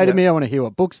people play to me. I want to hear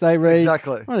what books they read.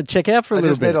 Exactly. I want to check out for a little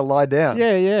bit. I just need to lie down.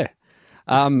 Yeah.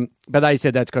 But they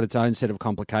said that's got its own set of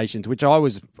complications, which I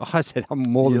said I'm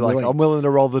more than willing. I'm willing to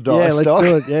roll the dice. Yeah, Doc.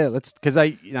 let's do it. Yeah, because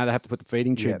they have to put the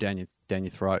feeding tube down your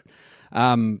throat.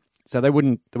 So they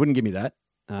wouldn't give me that,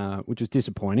 which was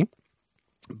disappointing.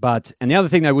 And the other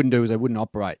thing they wouldn't do is they wouldn't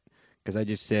operate because they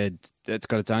just said it's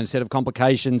got its own set of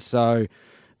complications. So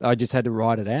I just had to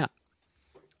ride it out.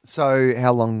 So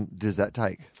how long does that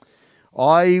take?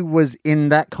 I was in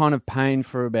that kind of pain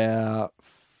for about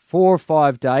 4 or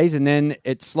 5 days, and then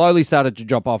it slowly started to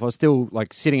drop off. I was still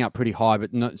like sitting up pretty high,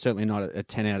 but certainly not a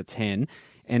 10 out of 10.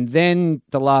 And then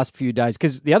the last few days,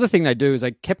 because the other thing they do is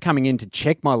they kept coming in to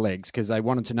check my legs because they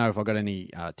wanted to know if I got any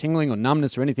tingling or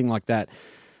numbness or anything like that.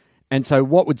 And so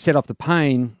what would set off the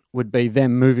pain would be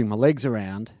them moving my legs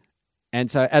around.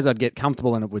 And so as I'd get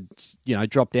comfortable and it would,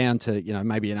 drop down to,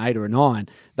 maybe an 8 or a 9,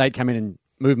 they'd come in and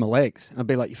move my legs. And I'd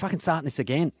be like, you're fucking starting this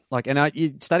again.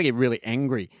 You'd start to get really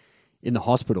angry in the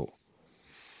hospital,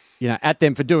 at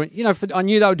them for doing, I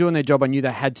knew they were doing their job. I knew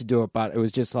they had to do it, but it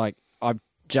was just like, I've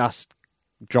just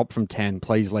dropped from 10.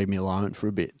 Please leave me alone for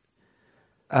a bit.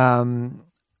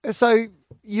 So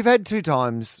you've had 2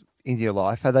 times in your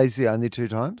life. Are these the only 2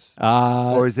 times?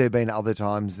 Or has there been other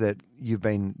times that you've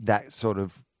been that sort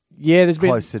of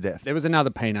close to death? There was another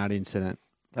peanut incident.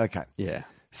 Okay. Yeah.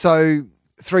 So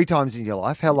 3 times in your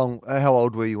life. How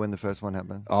old were you when the first one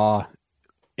happened?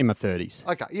 In my 30s.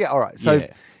 Okay. Yeah. All right. So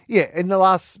in the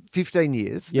last 15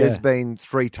 years, there's been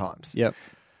 3 times. Yep.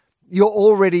 You're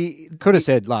already... Could have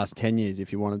said last 10 years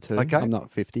if you wanted to. Okay. I'm not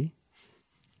 50.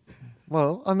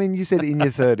 Well, I mean, you said in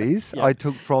your 30s. I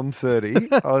took from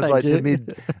 30. I was like to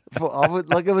mid...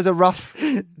 it was a rough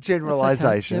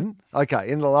generalisation. Okay.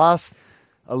 In the last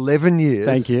 11 years...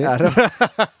 Thank you.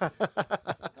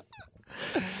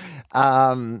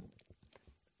 Adam,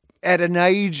 at an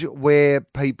age where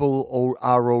people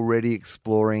are already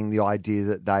exploring the idea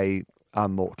that they are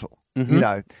mortal.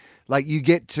 Mm-hmm. You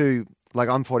get to...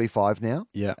 I'm 45 now.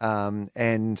 Yeah.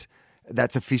 And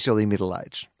that's officially middle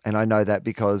age. And I know that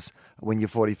because when you're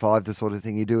 45, the sort of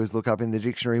thing you do is look up in the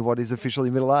dictionary what is officially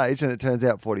middle age, and it turns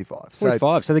out 45.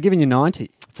 45. So they're giving you 90.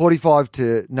 45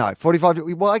 to,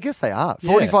 well, I guess they are.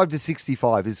 45 to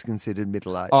 65 is considered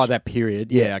middle age. Oh, that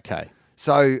period. Yeah, okay.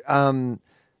 So,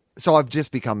 so I've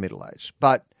just become middle aged.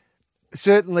 But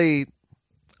certainly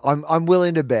I'm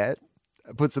willing to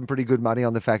put some pretty good money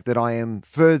on the fact that I am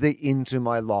further into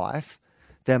my life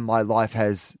than my life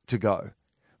has to go,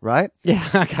 right? Yeah,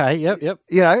 okay, yep.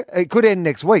 It could end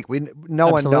next week. No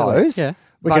one knows. Yeah,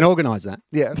 we can organise that.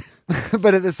 Yeah.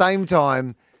 But at the same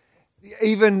time,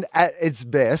 even at its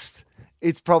best,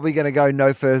 it's probably going to go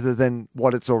no further than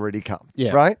what it's already come,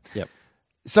 right? Yep.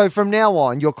 So from now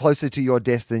on, you're closer to your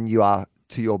death than you are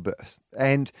to your birth.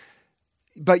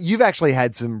 But you've actually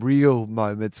had some real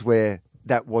moments where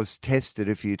that was tested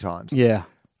a few times. Yeah.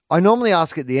 I normally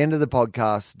ask at the end of the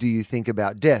podcast, do you think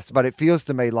about death? But it feels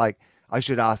to me like I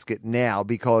should ask it now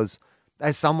because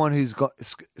as someone who's got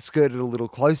skirted a little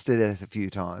close to death a few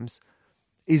times,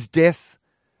 is death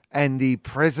and the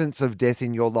presence of death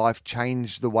in your life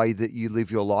change the way that you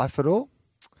live your life at all?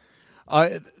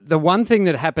 The one thing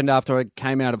that happened after I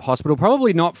came out of hospital,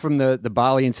 probably not from the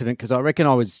Bali incident, because I reckon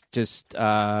I was just...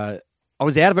 I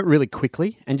was out of it really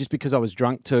quickly, and just because I was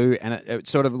drunk too, and it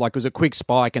sort of like was a quick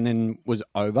spike and then was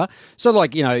over. So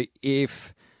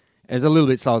if it's a little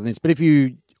bit slower than this, but if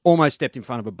you almost stepped in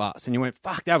front of a bus and you went,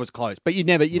 fuck, that was close, but you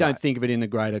don't think of it in the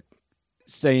greater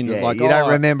scene. Yeah, you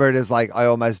don't remember it as like, I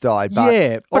almost died.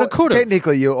 But, but it could have.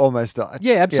 Technically, you almost died.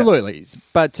 Yeah, absolutely. Yeah.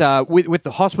 But with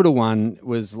the hospital one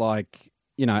was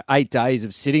 8 days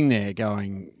of sitting there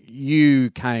going, you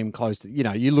came close to,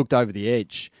 you looked over the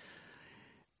edge.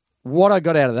 What I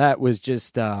got out of that was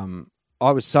just I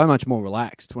was so much more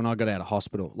relaxed when I got out of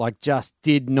hospital. Just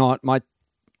did not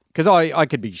because I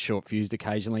could be short fused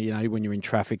occasionally. When you're in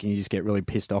traffic and you just get really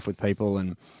pissed off with people,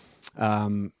 and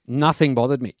nothing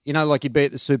bothered me. You'd be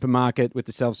at the supermarket with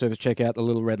the self-service checkout, the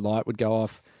little red light would go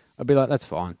off. I'd be like, that's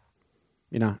fine.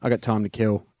 I got time to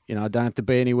kill. I don't have to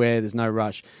be anywhere. There's no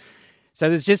rush. So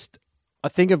there's just, I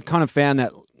think I've kind of found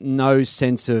that no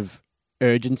sense of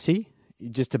urgency,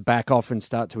 just to back off and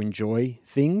start to enjoy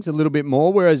things a little bit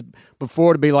more. Whereas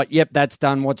before, to be like, yep, that's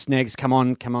done. What's next? Come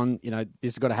on. This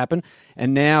has got to happen.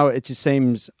 And now it just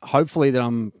seems, hopefully, that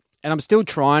I'm still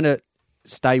trying to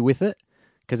stay with it,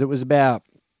 because it was about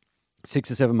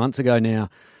 6 or 7 months ago now,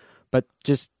 but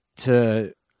just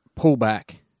to pull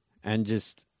back and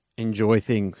just enjoy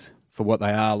things for what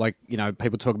they are.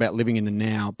 People talk about living in the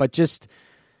now, but just,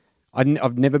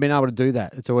 I've never been able to do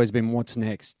that. It's always been what's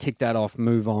next, tick that off,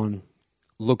 move on.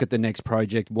 Look at the next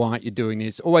project. Why aren't you doing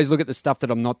this? Always look at the stuff that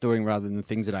I'm not doing rather than the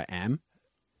things that I am.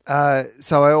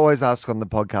 So I always ask on the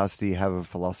podcast, do you have a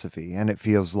philosophy? And it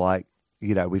feels like,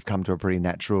 we've come to a pretty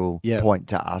natural point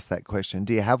to ask that question.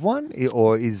 Do you have one?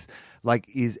 Or has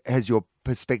your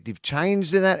perspective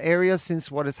changed in that area since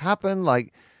what has happened?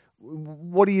 Like,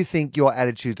 what do you think your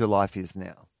attitude to life is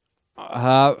now?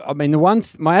 I mean,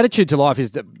 my attitude to life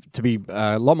is to be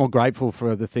a lot more grateful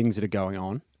for the things that are going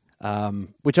on,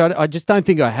 which I just don't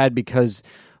think I had, because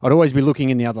I'd always be looking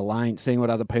in the other lane, seeing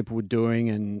what other people were doing,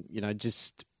 and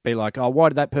just be like, oh, why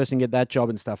did that person get that job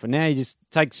and stuff? And now you just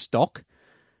take stock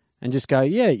and just go,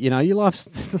 yeah, your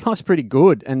life's pretty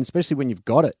good, and especially when you've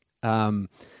got it. And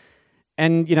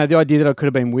the idea that I could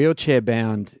have been wheelchair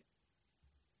bound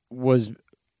was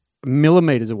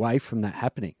millimeters away from that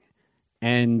happening.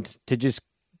 And to just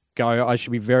go, I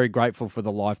should be very grateful for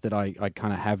the life that I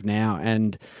kind of have now,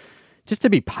 and just to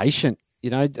be patient.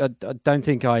 I don't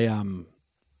think I'm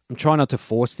trying not to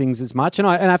force things as much, and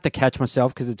I have to catch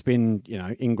myself, because it's been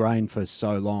ingrained for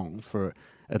so long, for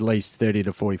at least 30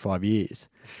 to 45 years,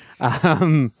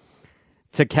 to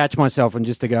catch myself and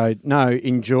just to go, no,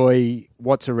 enjoy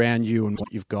what's around you and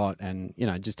what you've got, and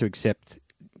just to accept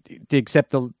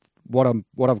what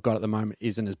I've got at the moment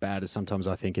isn't as bad as sometimes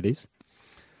I think it is.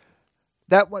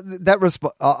 It's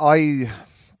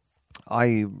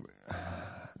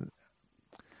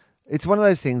one of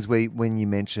those things where when you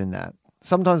mention that,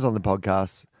 sometimes on the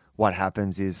podcast, what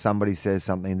happens is somebody says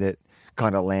something that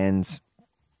kind of lands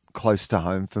close to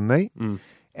home for me. Mm.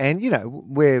 And,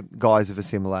 we're guys of a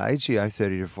similar age,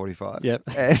 30 to 45. Yep.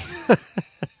 And,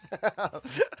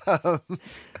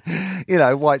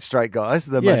 white straight guys,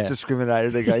 the most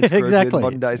discriminated against group exactly. in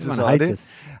modern day society.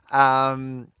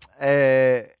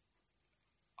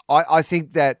 I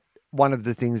think that one of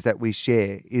the things that we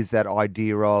share is that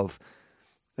idea of,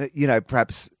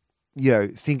 perhaps,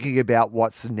 thinking about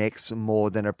what's next more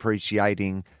than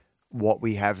appreciating what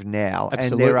we have now.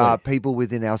 Absolutely. And there are people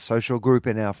within our social group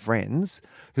and our friends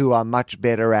who are much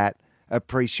better at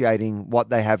appreciating what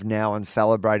they have now and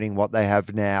celebrating what they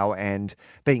have now and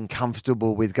being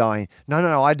comfortable with going,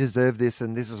 no, I deserve this,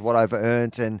 and this is what I've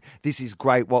earned, and this is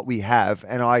great what we have.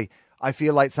 And I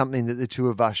feel like something that the two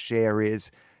of us share is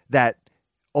that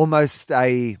almost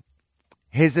a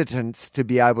hesitance to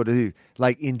be able to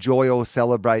enjoy or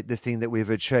celebrate the thing that we've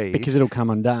achieved. Because it'll come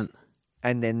undone.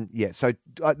 And then, so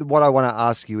what I want to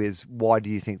ask you is, why do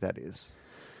you think that is?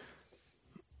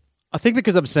 I think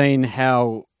because I've seen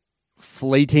how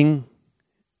fleeting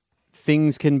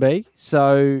things can be.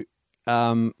 So,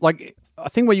 I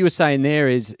think what you were saying there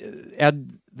is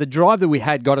the drive that we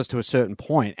had got us to a certain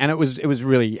point, and it was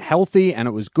really healthy, and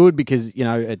it was good because,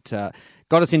 it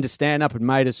got us into stand-up and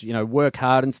made us, work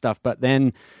hard and stuff, but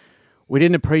then we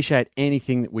didn't appreciate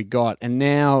anything that we got. And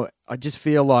now I just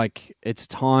feel like it's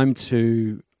time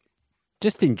to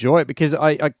just enjoy it, because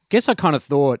I guess I kind of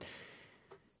thought,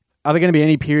 are there going to be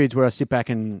any periods where I sit back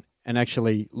and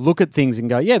actually look at things and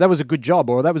go, yeah, that was a good job,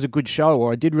 or that was a good show,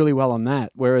 or I did really well on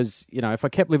that. Whereas, if I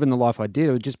kept living the life I did,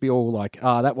 it would just be all like,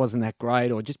 that wasn't that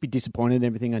great, or just be disappointed in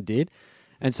everything I did.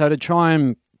 And so to try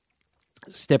and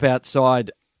step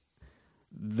outside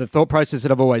the thought process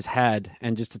that I've always had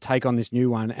and just to take on this new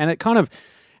one, and it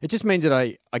just means that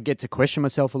I get to question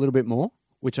myself a little bit more,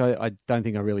 which I don't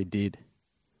think I really did.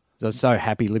 I was so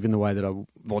happy living the way that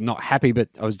not happy, but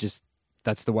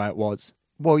that's the way it was.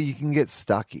 Well, you can get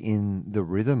stuck in the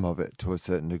rhythm of it to a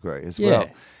certain degree as well.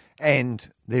 And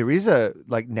there is a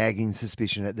nagging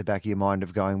suspicion at the back of your mind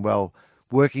of going, well,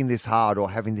 working this hard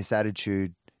or having this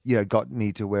attitude, got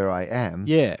me to where I am.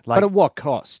 Yeah, but at what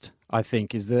cost, I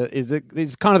think, is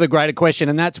kind of the greater question.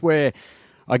 And that's where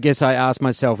I guess I ask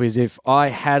myself is, if I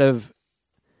had have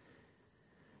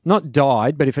not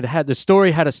died, but if the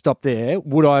story had to stop there,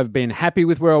 would I have been happy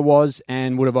with where I was,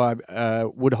 and would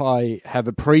I have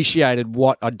appreciated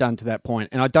what I'd done to that point?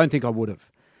 And I don't think I would have.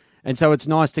 And so it's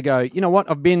nice to go, you know what?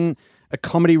 I've been a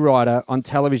comedy writer on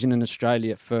television in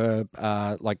Australia for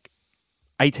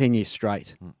 18 years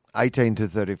straight. 18 to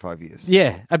 35 years.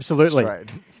 Yeah, absolutely.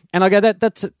 Straight. And I go,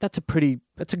 that's a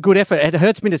good effort. It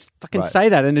hurts me to fucking say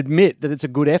that and admit that it's a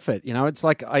good effort. It's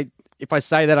like if I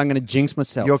say that, I'm going to jinx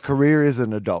myself. Your career is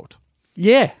an adult.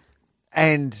 Yeah.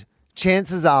 And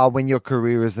chances are, when your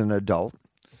career is an adult,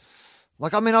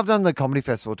 I've done the Comedy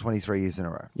Festival 23 years in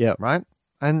a row. Yeah. Right?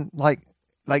 And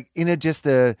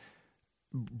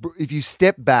if you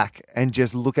step back and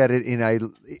just look at it in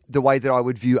the way that I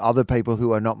would view other people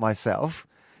who are not myself,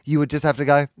 you would just have to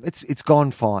go, it's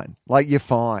gone fine. You're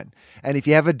fine. And if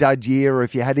you have a dud year, or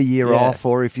if you had a year off,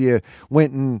 or if you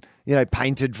went and,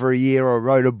 painted for a year, or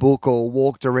wrote a book, or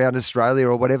walked around Australia,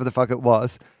 or whatever the fuck it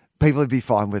was, people would be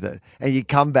fine with it. And you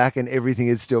come back and everything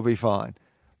would still be fine.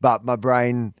 but my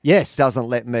brain Yes. doesn't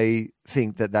let me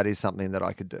think that that is something that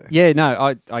I could do. Yeah,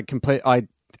 no, I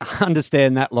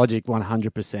understand that logic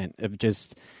 100% of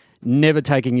just never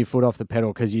taking your foot off the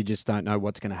pedal because you just don't know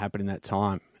what's going to happen in that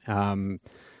time. And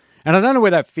I don't know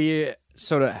where that fear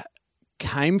sort of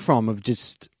came from of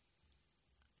just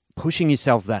pushing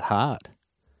yourself that hard.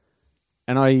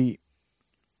 And I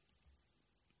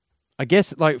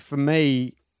guess, like, for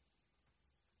me,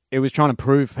 it was trying to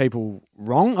prove people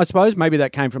wrong, I suppose. Maybe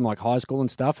that came from, like, high school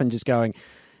and stuff and just going,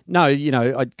 no,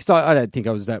 because I don't think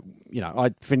I was that,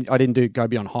 I didn't go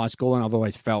beyond high school, and I've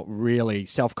always felt really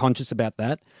self-conscious about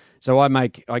that. So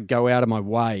I go out of my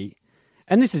way,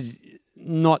 and this is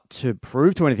not to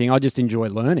prove to anything. I just enjoy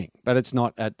learning, but it's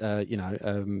not at a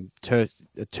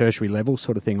tertiary level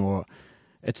sort of thing, or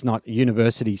it's not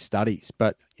university studies.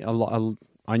 But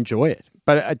I enjoy it.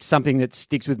 But it's something that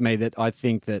sticks with me, that I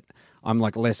think that I'm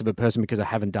like less of a person because I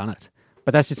haven't done it.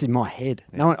 But that's just in my head.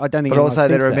 No, I don't think. But also,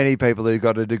 there are that. many people who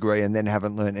got a degree and then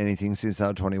haven't learned anything since they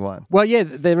were 21. Well, yeah,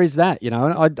 there is that.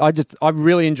 I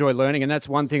really enjoy learning, and that's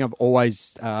one thing I've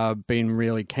always been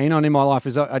really keen on in my life.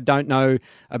 Is I don't know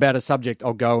about a subject,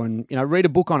 I'll go and read a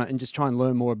book on it and just try and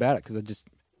learn more about it because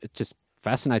it just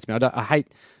fascinates me. I hate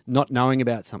not knowing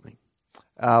about something.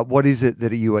 What is it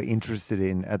that you are interested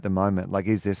in at the moment? Like,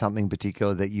 is there something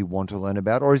particular that you want to learn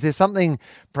about, or is there something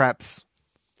perhaps?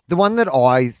 The one that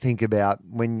I think about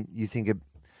when you think of,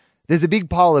 there's a big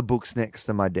pile of books next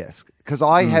to my desk because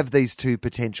I have these two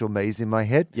potential me's in my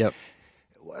head. Yep.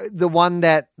 The one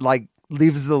that like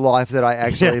lives the life that I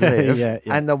actually live, yeah.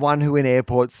 and the one who in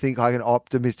airports think I can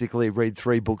optimistically read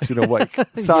 3 books in a week.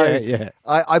 So yeah.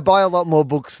 I buy a lot more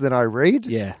books than I read.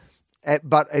 Yeah.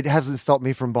 But it hasn't stopped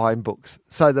me from buying books.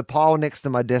 So the pile next to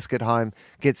my desk at home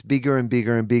gets bigger and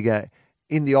bigger and bigger,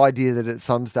 in the idea that at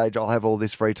some stage I'll have all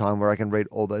this free time where I can read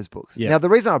all those books. Yeah. Now, the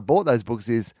reason I bought those books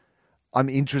is I'm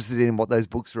interested in what those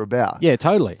books are about. Yeah,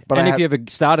 totally. But if you ever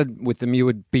started with them, you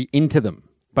would be into them.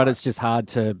 But it's just hard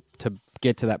to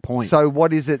get to that point. So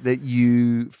what is it that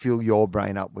you fill your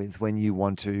brain up with when you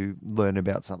want to learn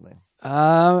about something?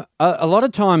 A lot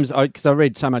of times, because I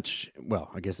read so much,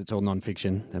 well, I guess it's all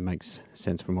nonfiction. That makes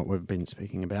sense from what we've been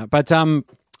speaking about. But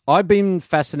I've been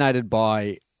fascinated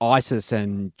by ISIS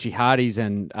and jihadis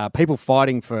and people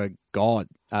fighting for God.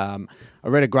 I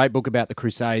read a great book about the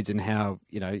Crusades and how,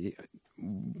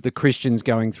 the Christians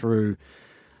going through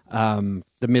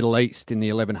the Middle East in the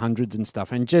 1100s and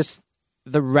stuff, and just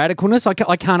the radicalness.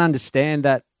 I can't understand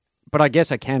that, but I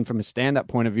guess I can from a stand-up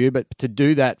point of view. But to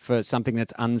do that for something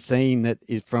that's unseen, that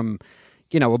is from,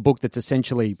 a book that's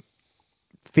essentially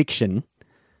fiction,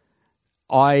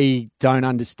 I don't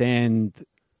understand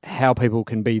how people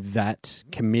can be that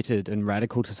committed and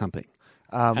radical to something.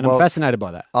 And I'm fascinated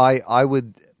by that. I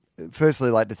would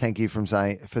firstly like to thank you for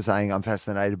saying I'm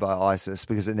fascinated by ISIS,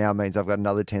 because it now means I've got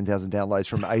another 10,000 downloads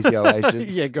from ASIO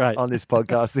agents Yeah, great. on this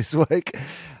podcast this week.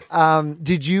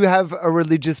 Did you have a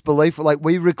religious belief? Like,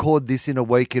 we record this in a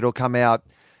week, it'll come out,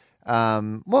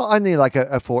 only like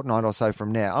a fortnight or so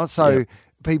from now. So Yeah.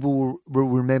 people will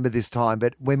remember this time,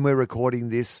 but when we're recording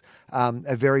this,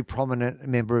 a very prominent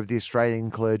member of the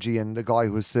Australian clergy and the guy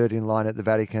who was third in line at the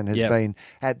Vatican has been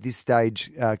at this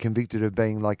stage convicted of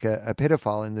being like a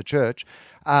pedophile in the church.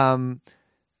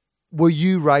 Were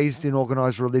you raised in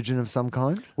organised religion of some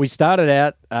kind? We started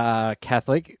out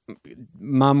Catholic.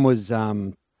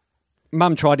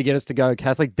 Mum tried to get us to go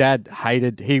Catholic. Dad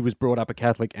he was brought up a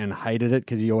Catholic and hated it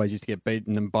because he always used to get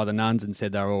beaten by the nuns and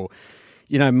said they were all,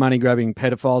 money-grabbing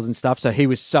pedophiles and stuff. So he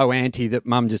was so anti that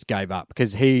Mum just gave up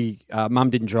because Mum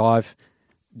didn't drive.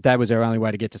 Dad was our only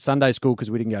way to get to Sunday school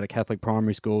because we didn't go to Catholic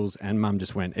primary schools, and Mum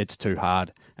just went, it's too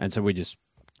hard. And so we just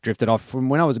drifted off from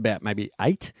when I was about maybe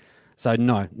 8. So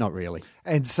no, not really.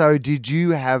 And so did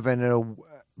you have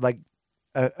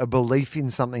a belief in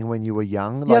something when you were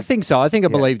young? Yeah, I think so. I think I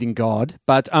believed in God,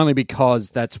 but only because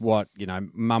that's what,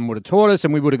 Mum would have taught us,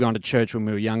 and we would have gone to church when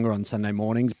we were younger on Sunday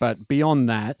mornings. But beyond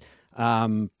that,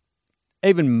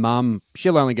 even Mum,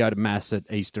 she'll only go to Mass at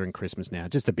Easter and Christmas now,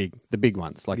 just the big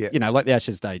ones, like like the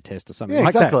Ashes Day test or something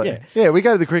like exactly. that. Yeah, we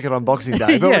go to the cricket on Boxing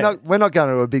Day, but we're not going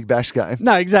to a big bash game.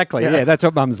 No, exactly. Yeah, that's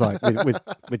what Mum's like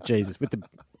with Jesus, with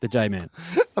the J-Man.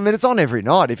 I mean, it's on every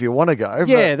night if you want to go.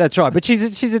 Yeah, that's right. But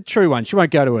she's a true one. She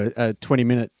won't go to a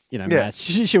 20-minute Mass.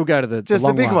 She'll go to the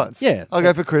long big one. ones. Yeah, I'll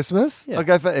go for Christmas. Yeah. I'll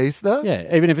go for Easter.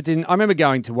 Yeah, even if it's in. I remember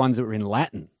going to ones that were in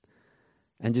Latin,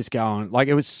 and just going like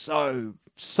it was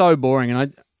so boring,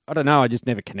 and I don't know. I just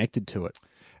never connected to it.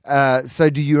 So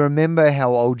do you remember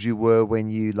how old you were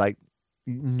when you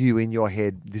knew in your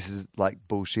head this is like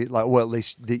bullshit? Like, or at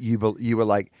least that you were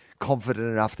like confident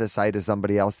enough to say to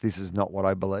somebody else, this is not what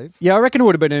I believe? Yeah, I reckon it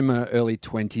would have been in my early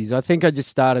 20s. I think I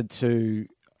just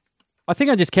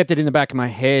kept it in the back of my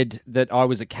head that I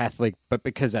was a Catholic, but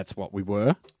because that's what we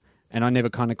were, and I never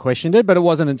kind of questioned it. But it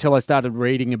wasn't until I started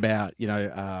reading about,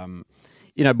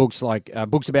 books like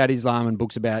books about Islam and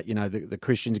books about, the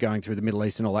Christians going through the Middle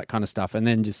East and all that kind of stuff, and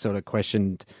then just sort of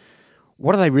questioned,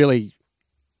 what are they really?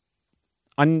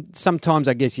 And sometimes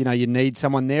I guess, you need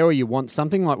someone there or you want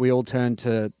something, like we all turn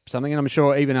to something. And I'm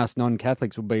sure even us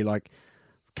non-Catholics will be like,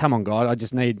 come on, God, I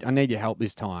need your help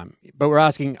this time. But we're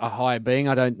asking a higher being.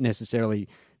 I don't necessarily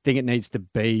think it needs to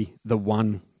be the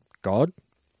one God,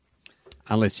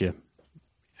 unless you're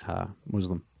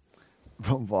Muslim.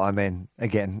 Well, I mean,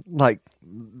 again, like a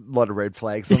lot of red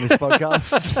flags on this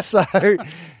podcast. So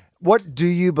what do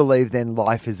you believe then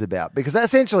life is about? Because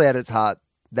essentially at its heart,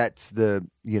 that's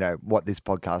what this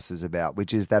podcast is about,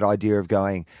 which is that idea of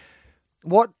going,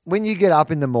 when you get up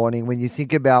in the morning, when you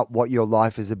think about what your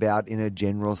life is about in a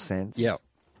general sense,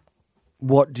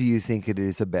 what do you think it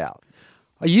is about?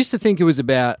 I used to think it was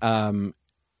about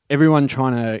everyone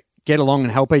trying to get along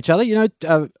and help each other,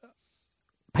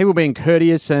 people being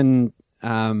courteous and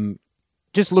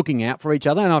just looking out for each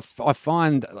other. And I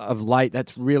find of late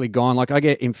that's really gone. Like, I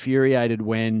get infuriated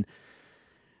when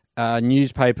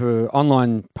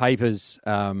online papers,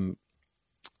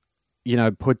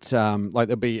 put like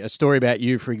there'll be a story about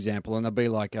you, for example, and they'll be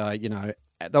like,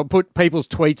 they'll put people's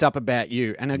tweets up about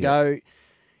you, and I go,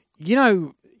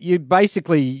 you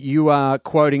are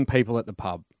quoting people at the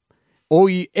pub.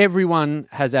 Everyone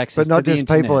has access to the internet. But not just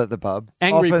people at the pub.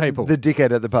 Angry Often people. The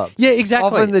dickhead at the pub. Yeah,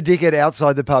 exactly. Often the dickhead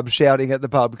outside the pub shouting at the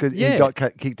pub because he got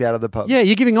kicked out of the pub. Yeah,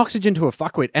 you're giving oxygen to a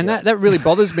fuckwit. And that really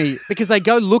bothers me because they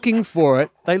go looking for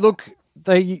it. They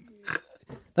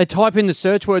type in the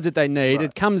search words that they need. Right.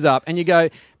 It comes up and you go,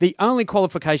 the only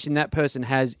qualification that person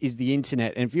has is the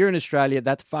internet. And if you're in Australia,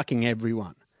 that's fucking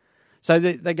everyone. So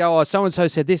they go, oh, so-and-so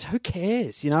said this. Who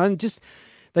cares? And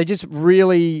they just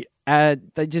really add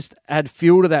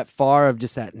fuel to that fire of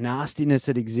just that nastiness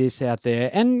that exists out there.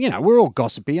 And, we're all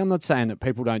gossipy. I'm not saying that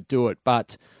people don't do it,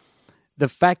 but the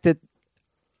fact that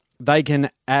they can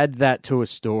add that to a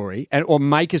story or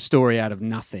make a story out of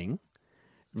nothing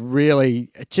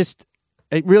really,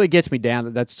 it really gets me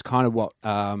down that's kind of what,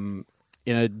 in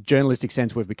a journalistic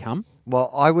sense, we've become.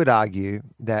 Well, I would argue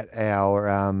that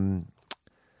our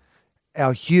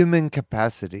human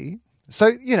capacity. So,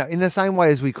 in the same way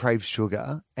as we crave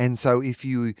sugar, and so if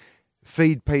you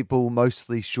feed people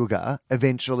mostly sugar,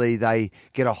 eventually they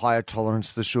get a higher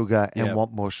tolerance to sugar and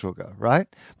want more sugar, right?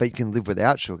 But you can live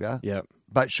without sugar. Yep.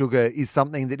 But sugar is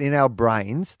something that in our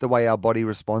brains, the way our body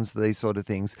responds to these sort of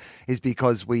things is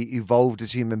because we evolved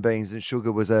as human beings and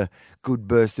sugar was a good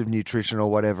burst of nutrition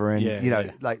or whatever.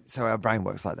 And, so our brain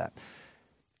works like that.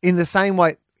 In the same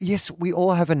way, yes, we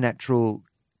all have a natural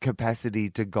capacity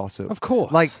to gossip. Of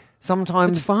course. Like,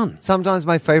 sometimes it's fun. Sometimes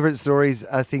my favorite stories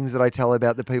are things that I tell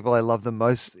about the people I love the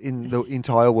most in the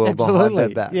entire world behind their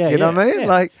back. Yeah, you know what I mean? Yeah.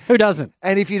 Like, who doesn't?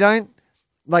 And if you don't,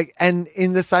 and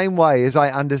in the same way as I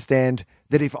understand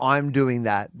that if I'm doing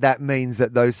that, that means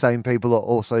that those same people are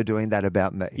also doing that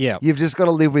about me. Yeah. You've just got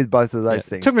to live with both of those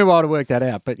things. It took me a while to work that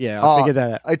out, but I figured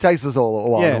that out. It takes us all a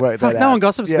while to work that out. No one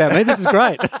gossips about me. This is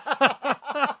great.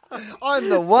 I'm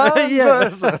the one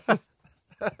person.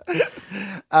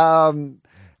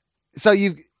 So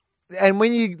and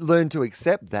when you learn to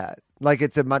accept that, like,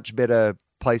 it's a much better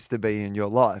place to be in your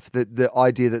life. The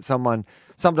idea that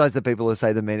sometimes the people who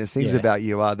say the meanest things about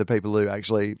you are the people who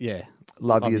actually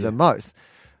love you the most.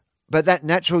 But that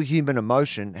natural human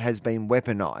emotion has been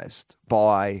weaponized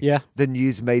by the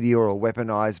news media or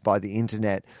weaponized by the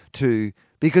internet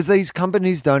because these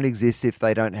companies don't exist if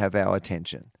they don't have our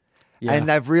attention. Yeah. And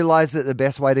they've realized that the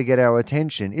best way to get our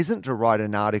attention isn't to write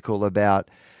an article about,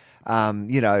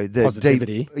 the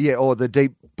positivity. or the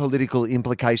deep political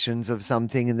implications of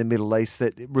something in the Middle East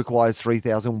that requires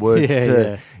 3,000 words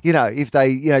if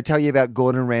they, tell you about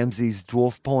Gordon Ramsay's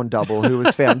dwarf porn double who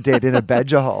was found dead in a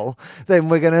badger hole, then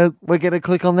we're gonna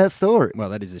click on that story. Well,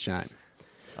 that is a shame.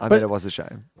 I bet it was a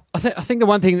shame. I think the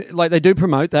one thing, like, they do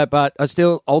promote that, but I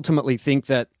still ultimately think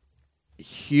that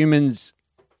humans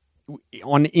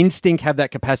on instinct have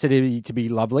that capacity to be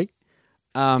lovely.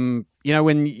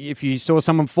 If you saw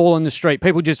someone fall in the street,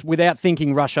 people just without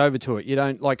thinking rush over to it. You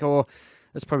don't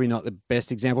that's probably not the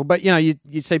best example, but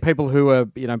you see people who are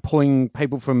pulling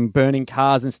people from burning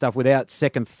cars and stuff without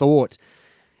second thought.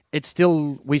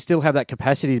 We still have that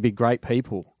capacity to be great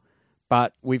people,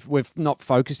 but we're not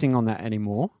focusing on that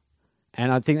anymore.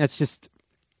 And I think that's just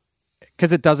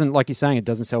because it doesn't, like you're saying, it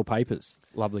doesn't sell papers.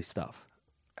 Lovely stuff.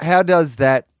 how does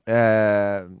that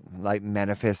like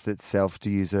manifest itself, to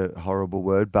use a horrible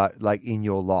word, but like in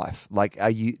your life? Like,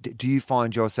 do you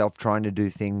find yourself trying to do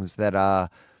things that are,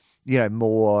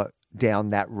 more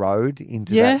down that road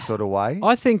into that sort of way?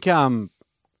 I think, and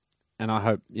I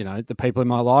hope, the people in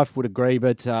my life would agree,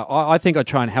 but I think I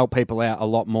try and help people out a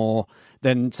lot more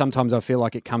than sometimes I feel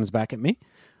like it comes back at me.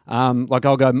 Like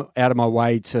I'll go out of my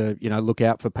way to, look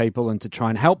out for people and to try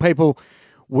and help people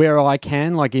where I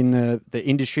can, like in the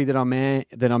industry that I'm in.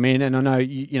 And I know,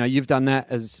 you've done that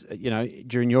as,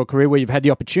 during your career where you've had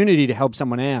the opportunity to help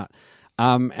someone out.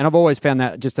 And I've always found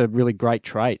that just a really great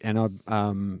trait. And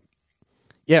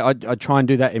I try and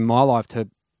do that in my life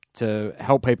to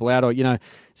help people out, or,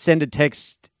 send a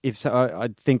text if I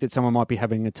think that someone might be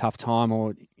having a tough time,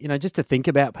 or, just to think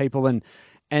about people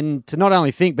and to not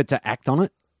only think, but to act on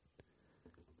it.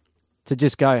 To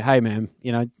just go, hey, man,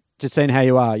 just seeing how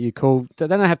you are. You cool? They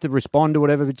don't have to respond or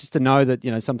whatever, but just to know that,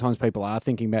 sometimes people are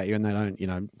thinking about you and they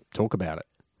don't, talk about it.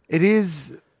 It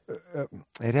is.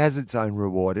 It has its own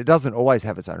reward. It doesn't always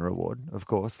have its own reward, of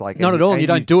course. Like not at all. You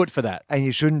don't do it for that, and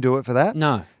you shouldn't do it for that.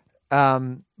 No.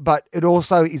 But it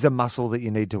also is a muscle that you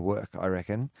need to work, I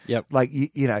reckon. Yep. Like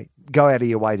go out of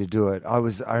your way to do it. I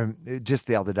was just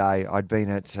the other day. I'd been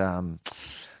at.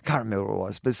 Can't remember what it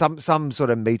was, but some sort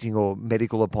of meeting or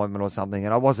medical appointment or something,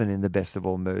 and I wasn't in the best of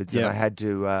all moods, and I had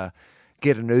to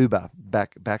get an Uber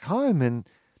back home, and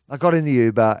I got in the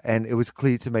Uber, and it was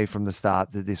clear to me from the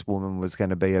start that this woman was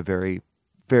going to be a very,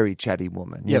 very chatty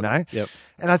woman, you know? Yep.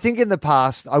 And I think in the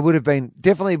past I would have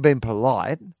definitely been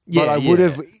polite, but I would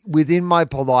have, within my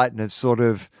politeness, sort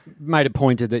of made it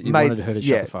pointed that you wanted her to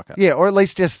shut the fuck up. Yeah, or at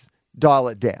least just dial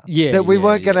it down. Yeah, that we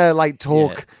weren't going to like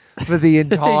talk for the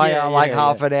entire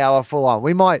half an hour full on.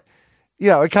 We might,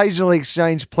 occasionally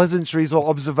exchange pleasantries or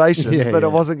observations, but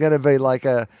it wasn't going to be like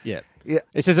a... Yeah.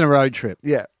 This isn't a road trip.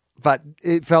 Yeah. But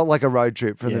it felt like a road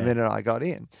trip from the minute I got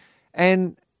in.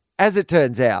 And as it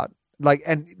turns out, but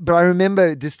I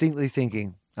remember distinctly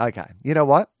thinking, okay, you know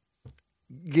what?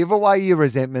 Give away your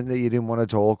resentment that you didn't want to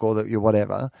talk or that you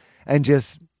whatever, and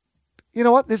just, you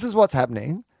know what? This is what's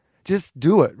happening. Just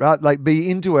do it, right? Like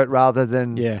be into it rather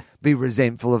than be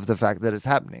resentful of the fact that it's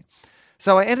happening.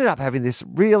 So I ended up having this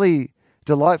really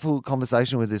delightful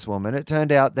conversation with this woman. It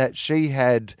turned out that she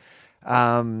had,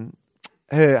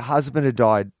 her husband had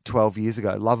died 12 years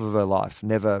ago, love of her life,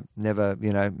 never,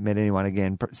 met anyone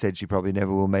again, said she probably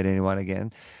never will meet anyone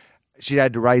again. She'd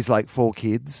had to raise like 4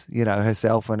 kids,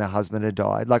 herself when her husband had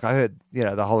died. Like I heard,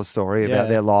 the whole story about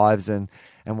their lives and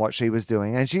what she was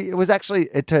doing. And it was actually,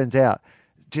 it turns out,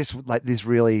 just like this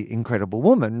really incredible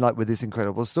woman, like with this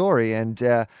incredible story. And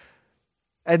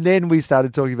then we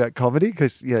started talking about comedy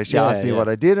because, she asked me what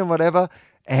I did and whatever.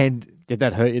 And did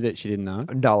that hurt you that she didn't know?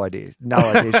 No idea. No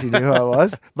idea she knew who I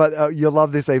was. But you'll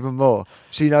love this even more.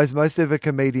 She knows most of her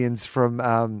comedians from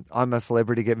I'm a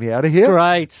Celebrity, Get Me Out of Here.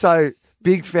 Great. So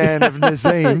big fan of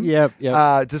Nazim. Yep.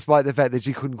 Despite the fact that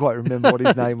she couldn't quite remember what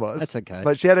his name was. That's okay.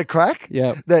 But she had a crack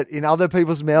that in other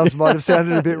people's mouths might have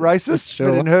sounded a bit racist,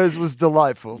 but in hers was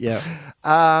delightful. Yeah.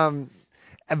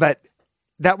 But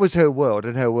that was her world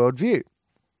and her worldview.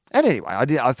 And anyway,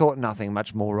 I thought nothing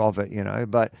much more of it,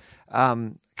 but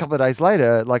a couple of days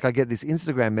later, like I get this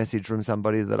Instagram message from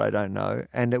somebody that I don't know,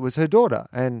 and it was her daughter.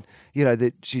 And,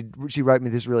 that she wrote me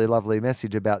this really lovely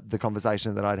message about the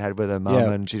conversation that I'd had with her mum,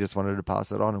 and she just wanted to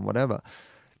pass it on and whatever.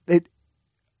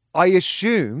 I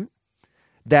assume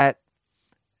that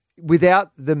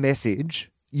without the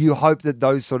message, you hope that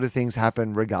those sort of things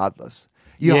happen regardless.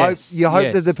 You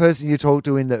hope that the person you talk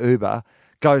to in the Uber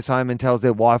goes home and tells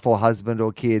their wife or husband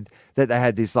or kid that they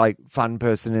had this like fun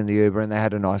person in the Uber and they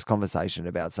had a nice conversation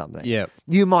about something. Yeah.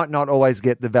 You might not always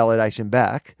get the validation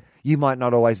back. You might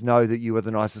not always know that you were the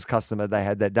nicest customer they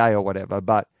had that day or whatever,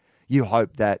 but you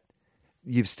hope that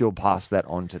you've still passed that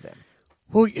on to them.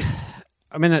 Well,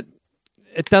 I mean,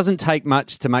 it doesn't take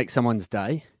much to make someone's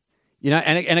day,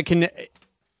 and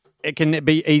it can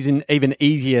be even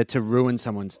easier to ruin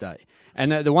someone's day.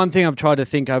 And the one thing I've tried to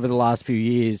think over the last few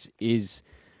years is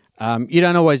you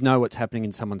don't always know what's happening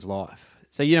in someone's life.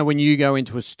 So, when you go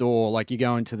into a store, like you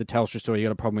go into the Telstra store, you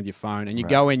got a problem with your phone, and you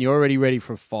go in, you're already ready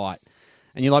for a fight.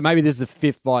 And you're like, maybe this is the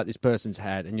 5th fight this person's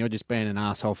had, and you're just being an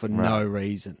asshole for no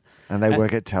reason. And they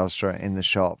work at Telstra in the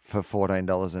shop for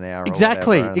 $14 an hour.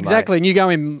 Exactly, or whatever, exactly. And you go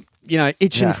in,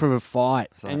 itching for a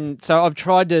fight. And so I've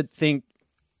tried to think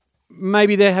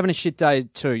maybe they're having a shit day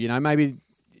too, maybe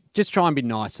just try and be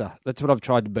nicer. That's what I've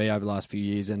tried to be over the last few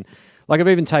years. And like I've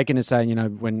even taken to saying,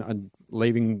 when I'm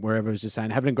leaving wherever, I was just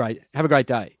saying, have a great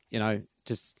day.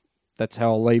 Just that's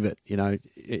how I'll leave it,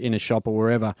 in a shop or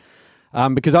wherever.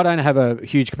 Because I don't have a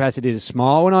huge capacity to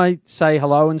smile when I say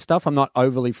hello and stuff. I'm not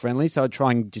overly friendly, so I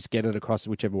try and just get it across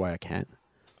whichever way I can.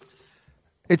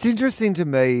 It's interesting to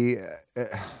me.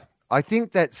 I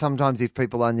think that sometimes if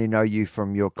people only know you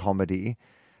from your comedy,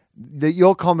 that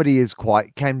your comedy is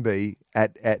can be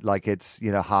at like its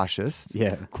harshest.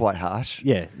 Yeah. Quite harsh.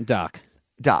 Yeah, dark.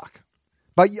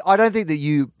 But I don't think that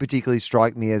you particularly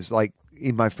strike me as like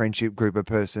in my friendship group a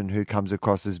person who comes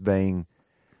across as being,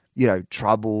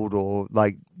 troubled or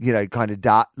like, kind of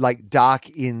dark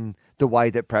in the way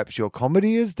that perhaps your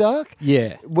comedy is dark.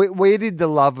 Yeah. Where did the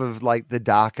love of like the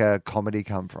darker comedy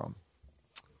come from?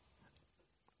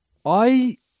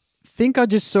 I think I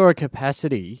just saw a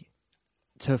capacity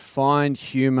to find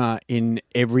humor in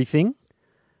everything.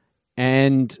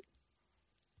 And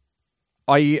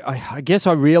I guess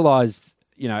I realized,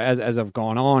 as I've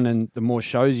gone on and the more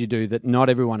shows you do, that not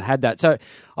everyone had that. So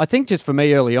I think just for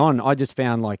me early on, I just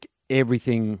found like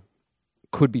everything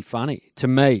could be funny to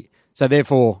me. So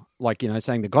therefore, like,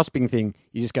 saying the gossiping thing,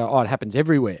 you just go, oh, it happens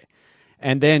everywhere.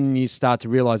 And then you start to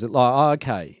realize that, like, oh,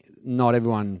 okay, not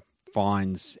everyone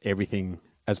finds everything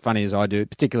as funny as I do,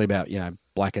 particularly about,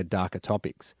 blacker, darker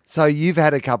topics. So you've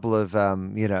had a couple of,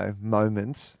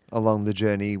 moments along the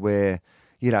journey where,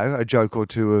 a joke or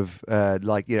two have,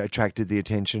 attracted the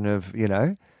attention of,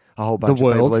 a whole bunch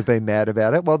of people who've been mad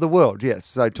about it. Well, the world, yes.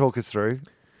 So talk us through.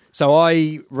 So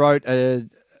I wrote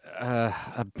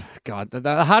God,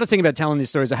 the hardest thing about telling this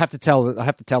story is I have to tell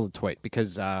the tweet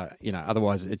because,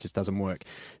 otherwise it just doesn't work.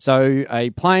 So a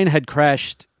plane had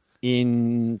crashed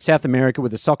in South America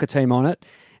with a soccer team on it,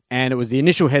 and it was the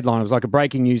initial headline. It was like a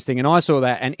breaking news thing, and I saw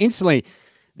that, and instantly,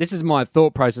 this is my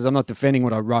thought process. I'm not defending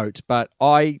what I wrote, but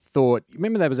I thought,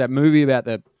 remember there was that movie about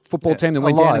the football team that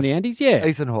went down in the Andes? Yeah.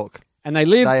 Ethan Hawke. And they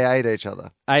ate each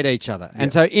other. Yeah.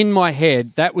 And so in my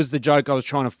head, that was the joke I was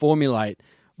trying to formulate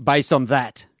based on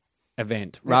that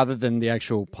event rather than the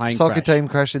actual plane crash. Soccer team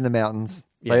crash in the mountains.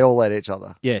 Yeah. They all ate each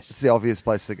other. Yes. It's the obvious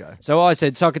place to go. So I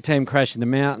said soccer team crash in the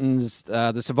mountains.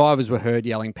 The survivors were heard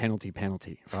yelling penalty,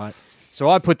 right? So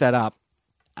I put that up.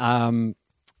 And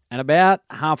about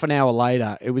half an hour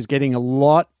later, it was getting a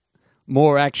lot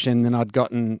more action than I'd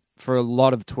gotten for a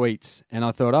lot of tweets. And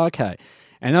I thought, okay.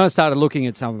 And then I started looking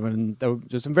at some of them, and there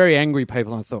were some very angry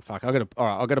people. And I thought, fuck, I've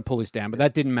got to pull this down. But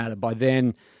that didn't matter. By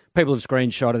then, people have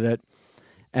screenshotted it.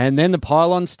 And then the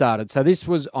pylon started. So this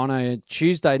was on a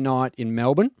Tuesday night in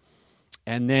Melbourne.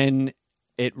 And then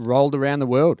it rolled around the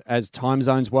world as time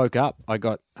zones woke up. I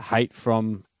got hate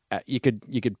from you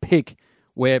could pick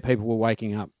where people were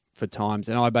waking up for times.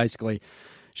 And I basically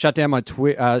shut down my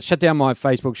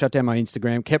Facebook, shut down my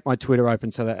Instagram, kept my Twitter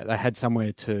open so that they had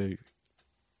somewhere to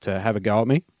have a go at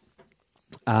me.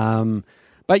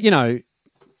 But,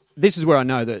 this is where I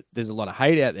know that there's a lot of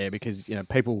hate out there because,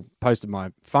 people posted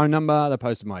my phone number, they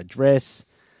posted my address.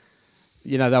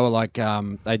 They were like,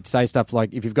 they'd say stuff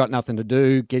like, if you've got nothing to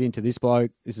do, get into this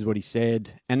bloke. This is what he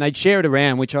said. And they'd share it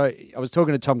around, which I was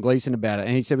talking to Tom Gleeson about it,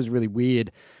 and he said it was really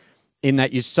weird in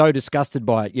that you're so disgusted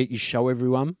by it, yet you show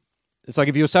everyone. It's like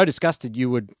if you were so disgusted,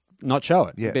 you would not show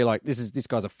it. Yeah. You'd be like, this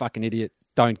guy's a fucking idiot.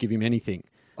 Don't give him anything.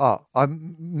 Oh,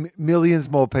 millions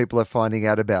more people are finding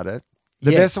out about it.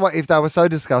 The best way, if they were so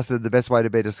disgusted, the best way to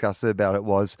be disgusted about it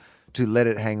was to let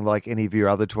it hang like any of your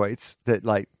other tweets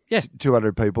that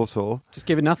 200 people saw. Just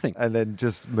give it nothing. And then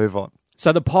just move on.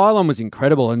 So the pylon was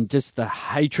incredible and just the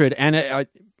hatred. And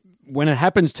when it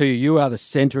happens to you, you are the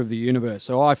center of the universe.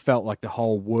 So I felt like the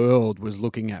whole world was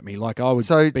looking at me like I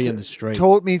would be in the street.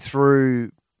 Talk me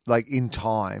through, like in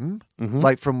time,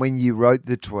 like from when you wrote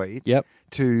the tweet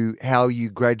to how you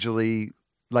gradually...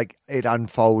 like it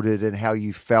unfolded and how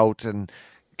you felt. And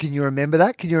can you remember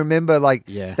that? Can you remember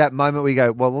that moment where you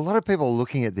go, well, a lot of people are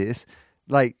looking at this.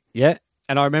 Yeah.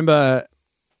 And I remember,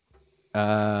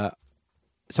 so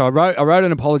I wrote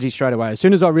an apology straight away. As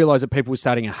soon as I realized that people were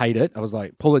starting to hate it, I was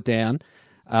like, pull it down.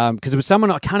 Because it was someone,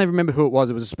 I can't even remember who it was.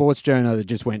 It was a sports journal that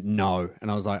just went no.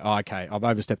 And I was like, oh, okay, I've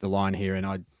overstepped the line here and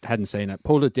I hadn't seen it.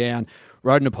 Pulled it down,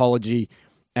 wrote an apology,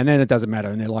 and then it doesn't matter.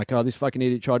 And they're like, oh, this fucking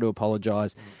idiot tried to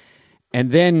apologize.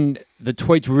 And then the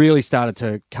tweets really started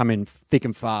to come in thick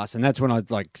and fast. And that's when I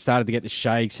started to get the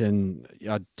shakes. And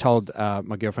I told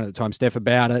my girlfriend at the time, Steph,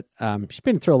 about it. She's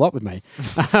been through a lot with me.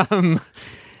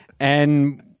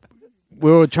 And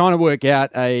we were trying to work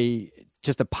out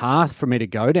just a path for me to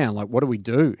go down. Like, what do we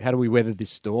do? How do we weather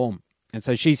this storm? And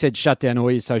so she said, shut down all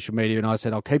your social media. And I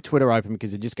said, I'll keep Twitter open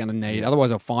because you're just going to need it.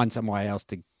 Otherwise, I'll find some way else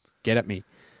to get at me.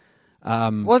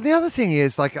 Well, the other thing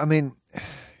is,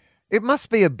 it must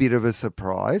be a bit of a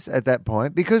surprise at that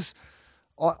point because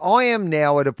I am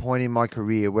now at a point in my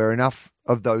career where enough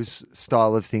of those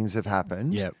style of things have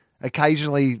happened. Yep.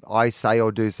 occasionally I say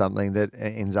or do something that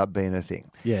ends up being a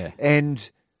thing. Yeah.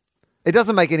 And it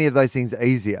doesn't make any of those things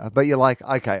easier, but you're like,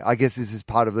 okay, I guess this is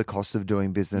part of the cost of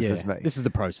doing business as me. This is the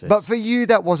process. But for you,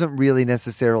 that wasn't really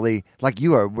necessarily like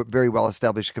you are a very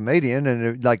well-established comedian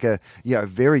and like a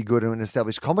very good and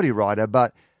established comedy writer,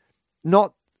 but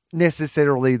not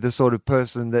necessarily the sort of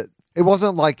person that it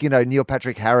wasn't like, Neil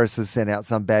Patrick Harris has sent out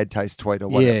some bad taste tweet or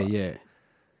whatever. Yeah.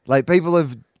 Like people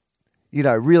have,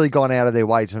 really gone out of their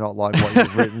way to not like what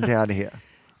you've written down here.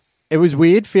 It was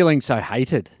weird feeling so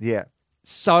hated. Yeah.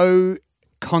 So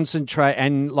concentrate,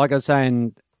 and like I was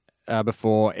saying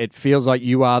before, it feels like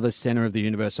you are the center of the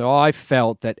universe. So I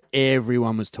felt that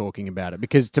everyone was talking about it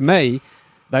because to me,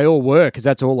 they all were because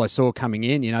that's all I saw coming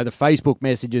in. The Facebook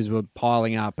messages were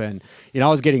piling up, and I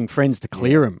was getting friends to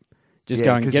clear them, just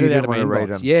going get it out of my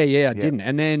inbox. I didn't,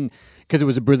 and then because it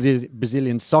was a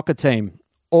Brazilian soccer team.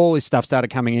 All this stuff started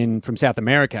coming in from South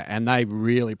America, and they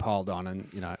really piled on.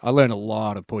 And I learned a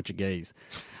lot of Portuguese.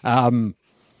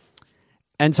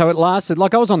 And so it lasted,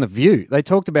 like I was on The View. They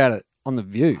talked about it on The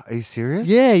View. Are you serious?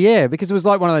 Yeah, because it was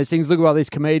like one of those things, look at what this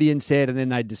comedian said, and then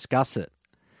they'd discuss it.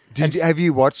 Have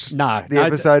you watched the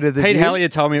episode of The Pete View? Hallier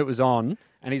told me it was on,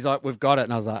 and he's like, we've got it.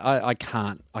 And I was like, I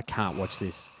can't watch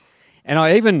this. And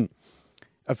I even,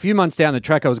 a few months down the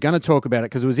track, I was going to talk about it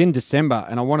because it was in December,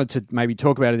 and I wanted to maybe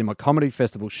talk about it in my comedy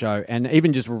festival show, and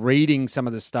even just reading some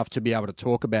of the stuff to be able to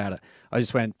talk about it, I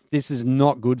just went, this is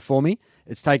not good for me.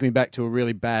 It's taken me back to a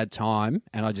really bad time,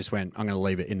 and I just went, I'm going to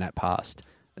leave it in that past.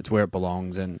 It's where it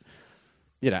belongs, and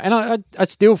and I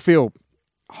still feel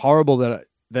horrible that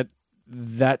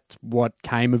that's what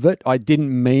came of it. I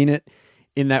didn't mean it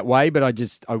in that way, but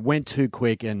I went too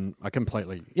quick, and I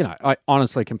completely, I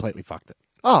honestly completely fucked it.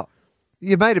 Oh,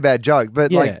 you made a bad joke,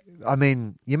 but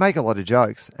you make a lot of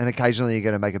jokes, and occasionally you're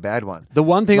going to make a bad one. The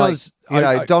one thing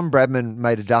Don Bradman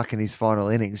made a duck in his final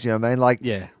innings. You know what I mean? Like,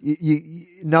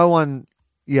 no one,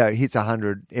 hits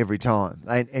 100 every time,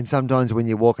 and sometimes when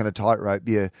you walk on a tightrope,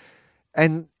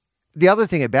 and the other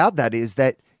thing about that is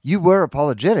that you were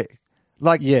apologetic.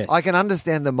 Like, yes. I can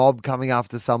understand the mob coming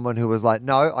after someone who was like,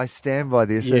 no, I stand by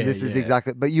this, and this is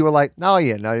exactly, but you were like, no,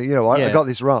 you know what, I got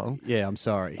this wrong. Yeah, I'm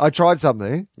sorry. I tried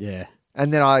something. Yeah.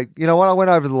 And then I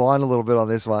went over the line a little bit on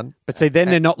this one. But see, then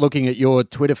they're not looking at your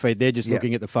Twitter feed. They're just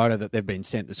looking at the photo that they've been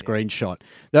sent, the screenshot.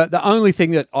 The only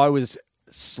thing that I was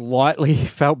slightly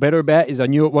felt better about is I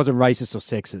knew it wasn't racist or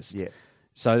sexist. Yeah.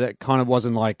 So that kind of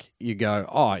wasn't like you go,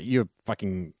 oh, you're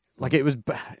fucking... Like it was...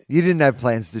 You didn't have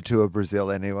plans to tour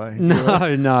Brazil anyway.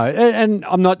 No. And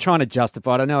I'm not trying to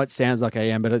justify it. I know it sounds like I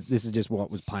am, but this is just what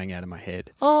was playing out of my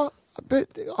head. Oh, but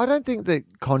I don't think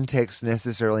that context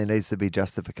necessarily needs to be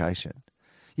justification.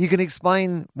 You can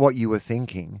explain what you were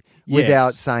thinking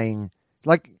without saying,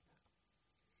 like,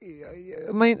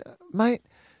 I mean, mate,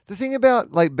 the thing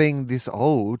about like being this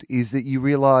old is that you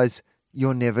realize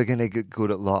you're never going to get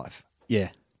good at life. Yeah.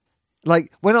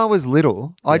 Like when I was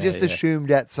little, I just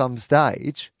assumed at some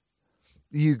stage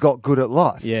you got good at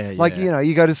life. Yeah. Like,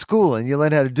 you go to school and you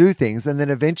learn how to do things, and then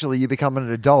eventually you become an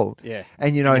adult. Yeah.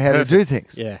 And you know how to do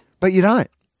things. Yeah. But you don't.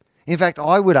 In fact,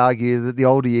 I would argue that the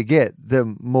older you get,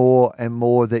 the more and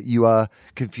more that you are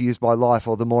confused by life,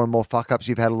 or the more and more fuck-ups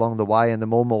you've had along the way, and the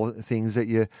more and more things that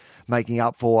you're making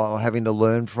up for or having to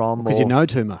learn from. Because you know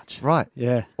too much. Right.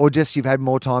 Yeah. Or just you've had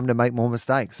more time to make more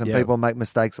mistakes, and people make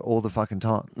mistakes all the fucking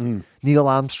time. Neil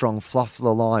Armstrong fluffed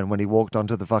the line when he walked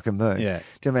onto the fucking moon. Yeah. Do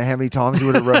you remember how many times he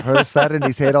would have rehearsed that in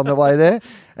his head on the way there?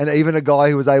 And even a guy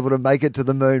who was able to make it to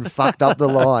the moon fucked up the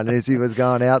line as he was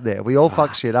going out there. We all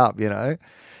fuck shit up,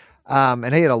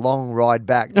 and he had a long ride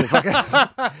back to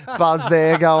fucking buzz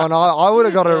there going, I would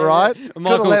have got it right. Could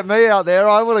have let me out there.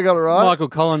 I would have got it right. Michael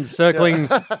Collins circling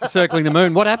the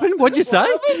moon. What happened? What'd you say?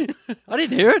 I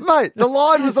didn't hear it. Mate, the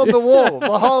line was on the wall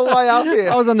the whole way up here.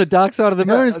 I was on the dark side of the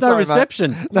moon. It's no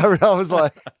reception. Mate. No,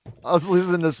 I was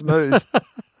listening to Smooth.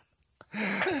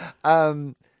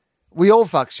 We all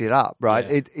fuck shit up,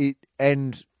 right? Yeah.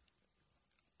 And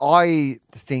I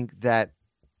think that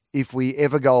if we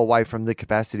ever go away from the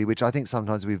capacity, which I think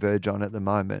sometimes we verge on at the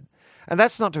moment, and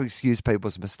that's not to excuse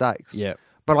people's mistakes. Yeah.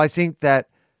 But I think that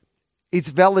it's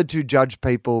valid to judge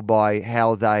people by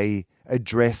how they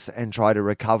address and try to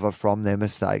recover from their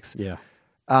mistakes. Yeah.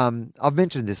 I've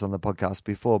mentioned this on the podcast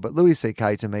before, but Louis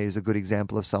C.K. to me is a good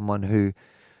example of someone who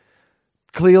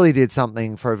clearly did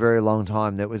something for a very long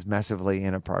time that was massively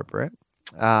inappropriate,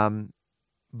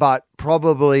 but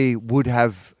probably would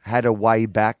have had a way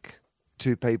back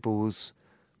to people's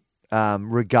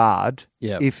regard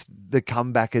Yep. if the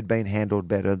comeback had been handled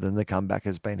better than the comeback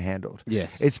has been handled.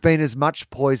 Yes. It's been as much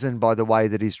poisoned by the way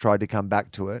that he's tried to come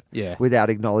back to it Yeah. without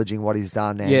acknowledging what he's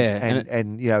done and, Yeah,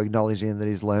 and you know, acknowledging that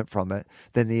he's learnt from it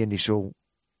than the initial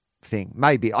thing.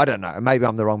 Maybe, I don't know. Maybe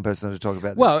I'm the wrong person to talk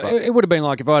about this. Well, but it would have been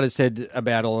like if I'd have said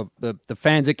about all of the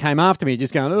fans that came after me,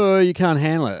 just going, "Oh, you can't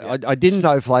handle it." I didn't.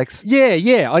 snowflakes.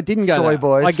 Yeah, I didn't go. Soy that.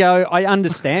 boys. I go. I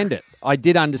understand it. I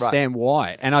did understand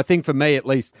why, and I think for me at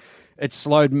least, it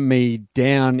slowed me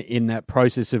down in that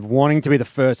process of wanting to be the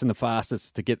first and the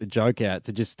fastest to get the joke out.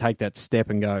 To just take that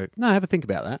step and go, no, have a think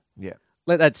about that. Yeah.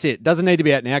 Let that sit. Doesn't need to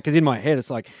be out now because in my head it's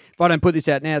like if I don't put this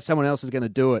out now, someone else is going to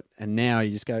do it, and now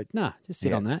you just go, nah, just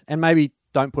sit on that, and maybe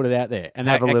don't put it out there. And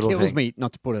Have a that little kills thing. me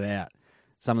not to put it out.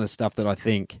 Some of the stuff that I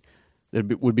think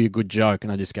that would be a good joke,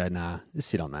 and I just go, nah, just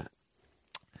sit on that.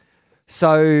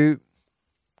 So,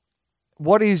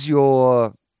 what is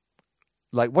your,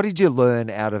 like, what did you learn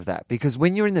out of that? Because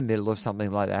when you're in the middle of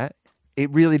something like that, it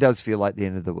really does feel like the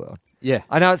end of the world. Yeah.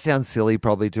 I know it sounds silly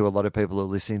probably to a lot of people who are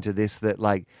listening to this that,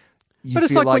 like, you But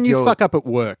it's feel like when you you're- fuck up at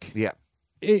work. Yeah.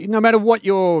 No matter what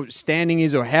your standing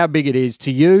is or how big it is,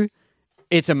 to you,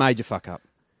 it's a major fuck up.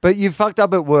 But you fucked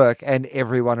up at work and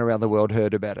everyone around the world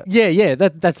heard about it. Yeah,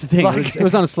 that's the thing. Like- It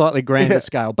was on a slightly grander Yeah.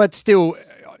 scale, but still,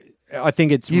 I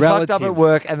think it's You relative. fucked up at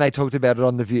work and they talked about it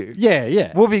on The View.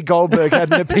 Yeah. Whoopi Goldberg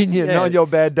had an opinion Yeah. on your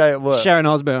bad day at work. Sharon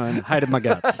Osbourne hated my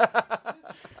guts.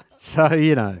 So,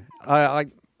 you know, I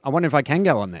wonder if I can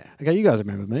go on there. Okay, you guys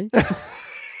remember me.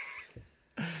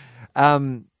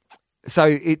 So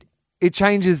it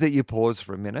changes that you pause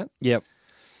for a minute. Yep.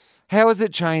 How has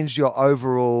it changed your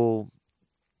overall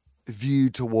view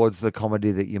towards the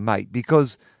comedy that you make?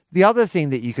 Because the other thing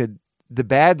that the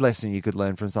bad lesson you could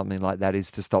learn from something like that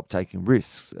is to stop taking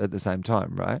risks at the same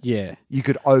time, right? Yeah. You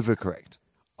could overcorrect.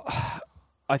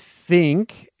 I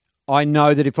think I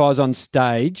know that if I was on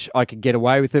stage, I could get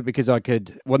away with it because I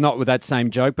could, well, not with that same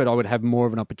joke, but I would have more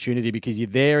of an opportunity because you're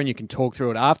there and you can talk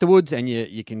through it afterwards and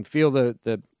you can feel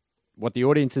the what the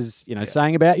audience is,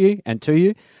 saying about you and to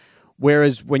you.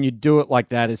 Whereas when you do it like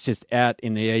that, it's just out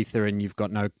in the ether and you've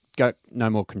got no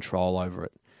more control over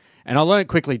it. And I learned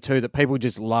quickly too that people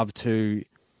just love to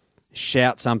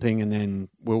shout something and then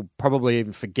will probably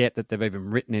even forget that they've even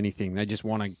written anything. They just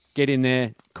want to get in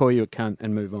there, call you a cunt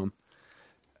and move on.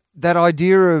 That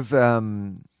idea of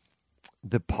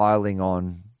the piling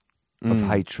on of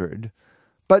hatred,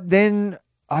 but then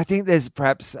I think there's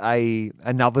perhaps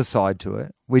another side to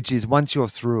it, which is once you're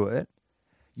through it,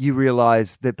 you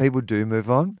realize that people do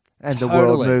move on and the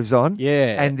world Totally. moves on.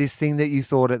 Yeah. And this thing that you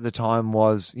thought at the time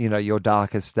was, your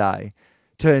darkest day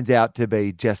turns out to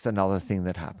be just another thing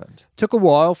that happened. Took a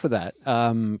while for that.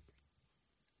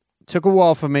 Took a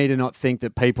while for me to not think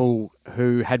that people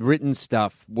who had written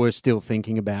stuff were still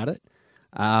thinking about it.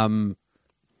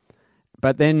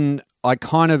 But then I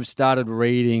kind of started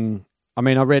reading. I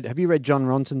mean, have you read John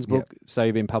Ronson's book, So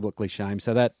You've Been Publicly Shamed?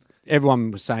 So that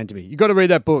everyone was saying to me, you got to read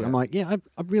that book. I'm like, yeah,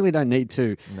 I really don't need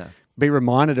to be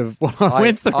reminded of what I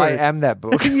went through. I am that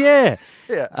book. Yeah.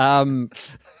 Yeah.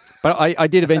 But I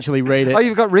did eventually read it. Oh,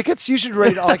 you've got rickets? You should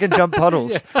read I Can Jump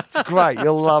Puddles. It's great.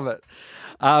 You'll love it.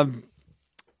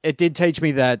 It did teach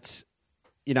me that,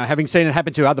 having seen it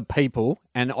happen to other people,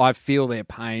 and I feel their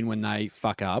pain when they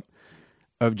fuck up,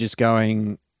 of just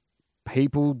going,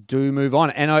 people do move on.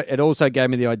 And it also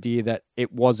gave me the idea that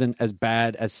it wasn't as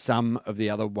bad as some of the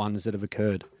other ones that have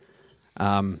occurred,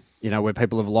 where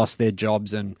people have lost their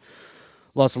jobs and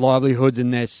lost livelihoods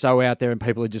and they're so out there and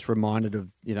people are just reminded of,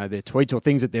 their tweets or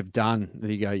things that they've done. That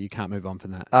you go, you can't move on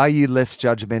from that. Are you less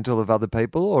judgmental of other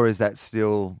people, or is that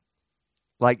still,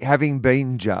 like, having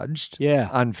been judged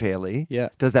unfairly,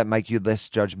 does that make you less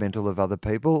judgmental of other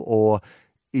people, or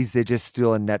is there just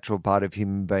still a natural part of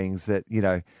human beings that,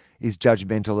 is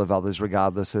judgmental of others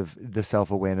regardless of the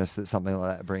self-awareness that something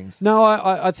like that brings? No,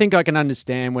 I think I can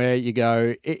understand where you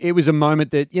go. It was a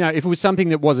moment that, if it was something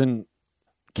that wasn't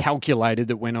calculated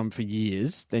that went on for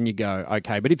years, then you go,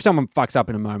 okay. But if someone fucks up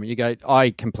in a moment, you go, I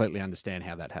completely understand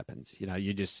how that happens.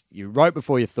 You wrote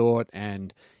before you thought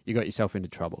and you got yourself into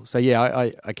trouble. So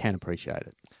yeah, I can appreciate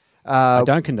it. I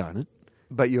don't condone it.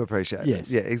 But you appreciate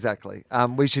Yes. it. Yeah, exactly.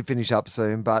 We should finish up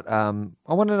soon, but I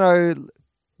want to know,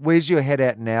 where's your head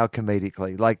at now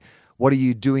comedically? Like, what are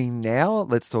you doing now?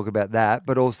 Let's talk about that.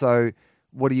 But also,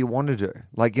 what do you want to do?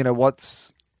 Like,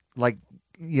 what's, like,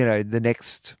 the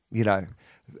next,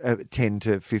 10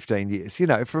 to 15 years,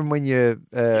 from when you're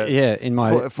in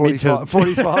my 45.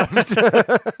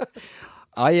 45.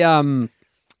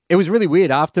 It was really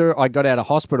weird. After I got out of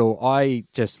hospital, I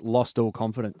just lost all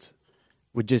confidence.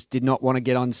 did not want to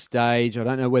get on stage. I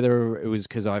don't know whether it was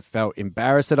because I felt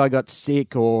embarrassed that I got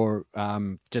sick or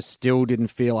just still didn't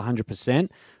feel 100%.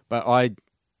 But I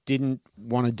didn't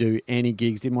want to do any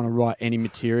gigs, didn't want to write any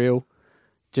material.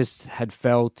 Just had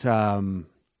felt, I don't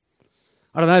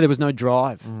know, there was no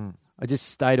drive. I just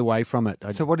stayed away from it.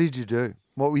 So what did you do?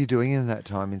 What were you doing in that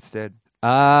time instead?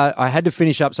 I had to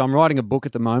finish up. So I'm writing a book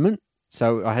at the moment.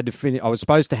 So I had to finish. I was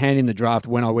supposed to hand in the draft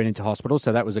when I went into hospital.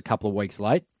 So that was a couple of weeks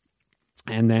late.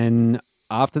 And then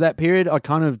after that period, I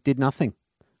kind of did nothing.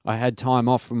 I had time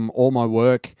off from all my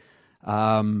work.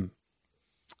 And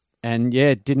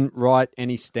didn't write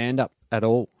any stand-up at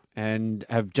all. And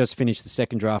have just finished the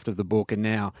second draft of the book, and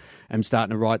now I'm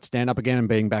starting to write stand-up again and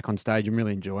being back on stage and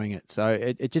really enjoying it. So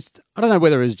it just, I don't know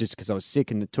whether it was just because I was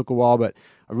sick and it took a while, but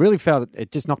I really felt it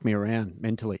just knocked me around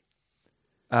mentally.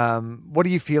 What do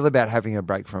you feel about having a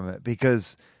break from it?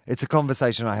 Because it's a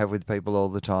conversation I have with people all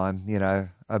the time,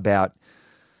 about,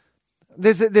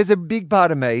 there's a big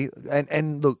part of me,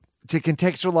 and look, to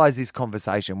contextualize this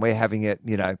conversation, we're having it,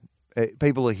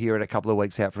 people are here at a couple of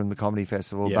weeks out from the comedy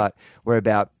festival, but we're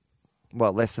about,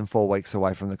 less than 4 weeks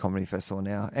away from the comedy festival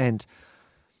now. And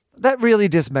that really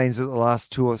just means that the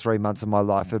last 2 or 3 months of my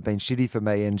life have been shitty for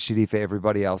me and shitty for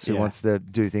everybody else who wants to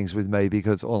do things with me,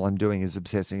 because all I'm doing is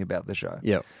obsessing about the show.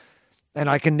 Yeah. And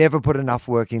I can never put enough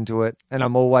work into it. And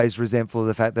I'm always resentful of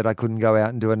the fact that I couldn't go out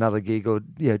and do another gig or,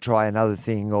 try another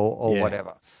thing or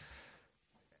whatever.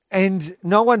 And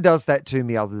no one does that to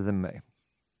me other than me.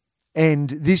 And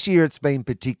this year it's been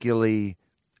particularly,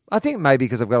 I think maybe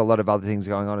because I've got a lot of other things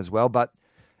going on as well, but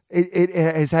it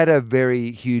has had a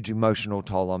very huge emotional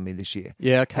toll on me this year.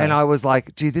 Yeah, okay. And I was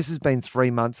like, gee, this has been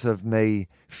 3 months of me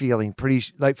feeling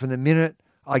pretty, like from the minute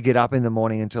I get up in the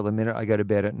morning until the minute I go to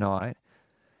bed at night,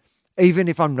 even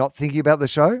if I'm not thinking about the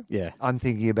show, I'm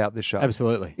thinking about the show.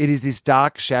 Absolutely. It is this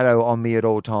dark shadow on me at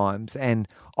all times. And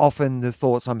often the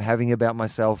thoughts I'm having about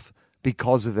myself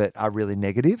because of it are really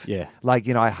negative. Yeah. Like,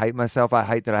 I hate myself. I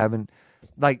hate that I haven't,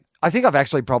 I think I've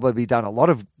actually probably done a lot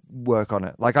of work on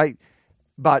it.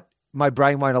 But my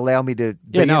brain won't allow me to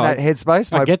be in that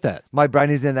headspace. I get that. My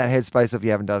brain is in that headspace of you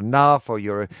haven't done enough, or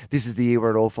this is the year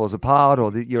where it all falls apart,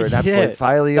 or you're an absolute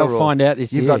failure. They'll find out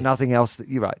this year. You've got nothing else.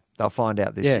 You're right. They'll find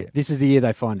out this year. This is the year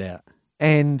they find out.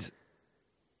 And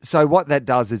so what that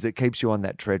does is it keeps you on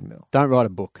that treadmill. Don't write a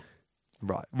book.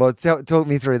 Right. Well, talk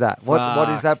me through that. What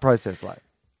is that process like?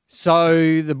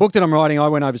 So the book that I'm writing, I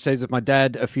went overseas with my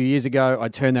dad a few years ago. I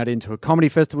turned that into a comedy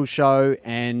festival show,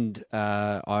 and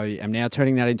I am now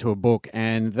turning that into a book.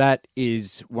 And that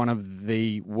is one of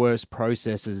the worst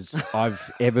processes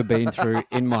I've ever been through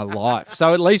in my life.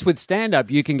 So at least with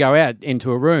stand-up, you can go out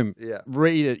into a room,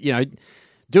 read it,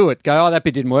 do it, go, that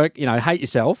bit didn't work, hate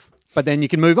yourself. But then you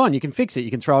can move on, you can fix it, you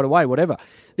can throw it away, whatever.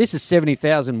 This is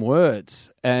 70,000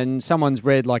 words, and someone's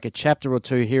read like a chapter or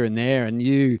two here and there, and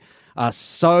you are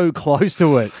so close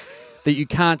to it that you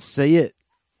can't see it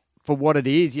for what it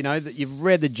is, that you've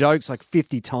read the jokes like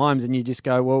 50 times and you just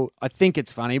go, well, I think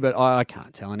it's funny, but I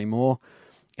can't tell anymore.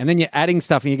 And then you're adding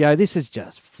stuff and you go, this is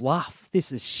just fluff.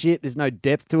 This is shit. There's no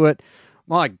depth to it.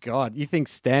 My God, you think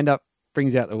stand-up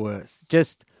brings out the worst.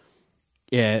 Just,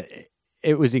 it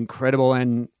was incredible.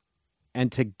 And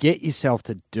to get yourself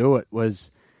to do it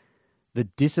was the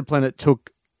discipline it took.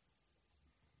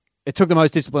 It took the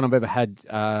most discipline I've ever had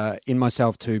in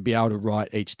myself to be able to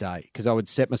write each day, because I would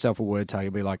set myself a word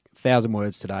target, be like 1,000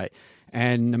 words today.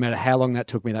 And no matter how long that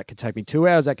took me, that could take me 2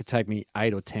 hours, that could take me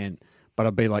 8 or 10. But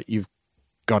I'd be like, you've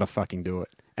got to fucking do it.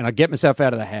 And I'd get myself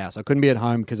out of the house. I couldn't be at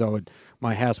home because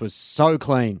my house was so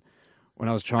clean when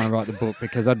I was trying to write the book,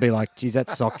 because I'd be like, geez, that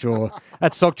sock drawer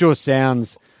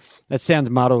sounds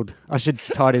muddled. I should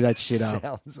tidy that shit up.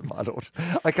 Sounds muddled.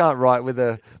 I can't write with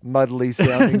a muddly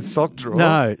sounding sock drawer.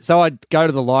 No. So I'd go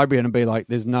to the library and be like,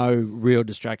 there's no real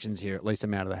distractions here. At least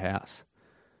I'm out of the house.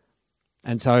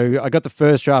 And so I got the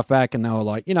first draft back and they were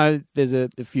like, there's a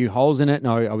few holes in it. And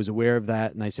I was aware of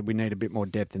that. And they said, we need a bit more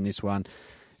depth in this one.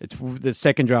 It's the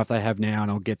second draft they have now, and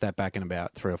I'll get that back in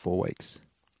about 3 or 4 weeks.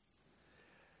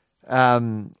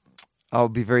 I'll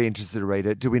be very interested to read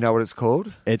it. Do we know what it's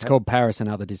called? It's called Paris and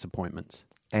Other Disappointments.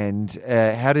 And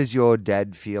how does your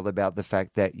dad feel about the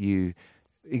fact that you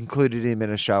included him in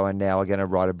a show and now are going to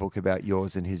write a book about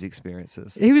yours and his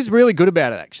experiences? He was really good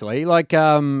about it, actually.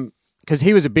 Because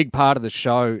he was a big part of the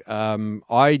show.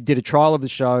 I did a trial of the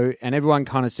show and everyone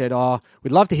kind of said,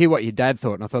 we'd love to hear what your dad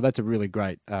thought. And I thought that's a really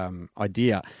great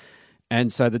idea.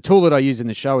 And so the tool that I used in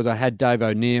the show was I had Dave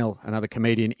O'Neill, another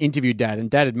comedian, interview Dad. And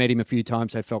Dad had met him a few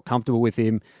times, so I felt comfortable with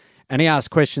him. And he asked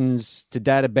questions to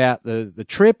Dad about the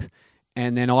trip,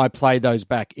 and then I played those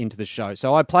back into the show.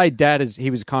 So I played Dad as he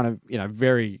was kind of,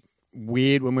 very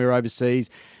weird when we were overseas.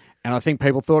 And I think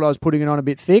people thought I was putting it on a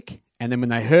bit thick. And then when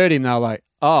they heard him, they were like,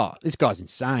 oh, this guy's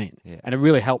insane. Yeah. And it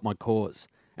really helped my cause.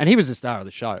 And he was the star of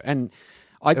the show. And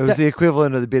It was the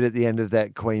equivalent of the bit at the end of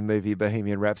that Queen movie,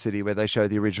 Bohemian Rhapsody, where they show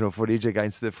the original footage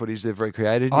against the footage they've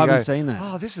recreated. I haven't seen that.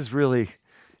 Oh, this is really...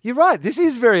 You're right. This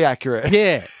is very accurate.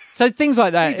 Yeah. So things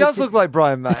like that. He does look like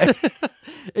Brian May.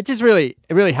 It just really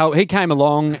helped. He came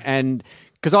along and...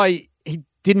 Because he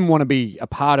didn't want to be a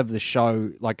part of the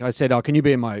show. Like I said, oh, can you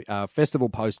be in my festival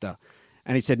poster?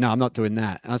 And he said, no, I'm not doing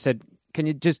that. And I said... Can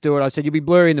you just do it? I said, you'll be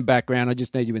blurry in the background. I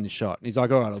just need you in the shot. And he's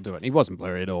like, all right, I'll do it. And he wasn't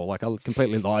blurry at all. Like, I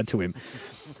completely lied to him.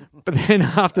 But then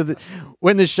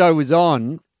when the show was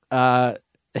on,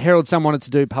 Herald Sun wanted to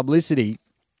do publicity.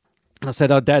 And I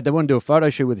said, oh, Dad, they want to do a photo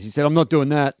shoot with us. He said, I'm not doing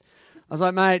that. I was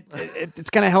like, mate, it's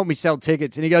going to help me sell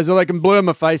tickets. And he goes, well, they can blur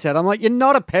my face out. I'm like, you're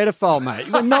not a pedophile, mate.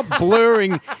 You're not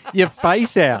blurring your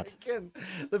face out.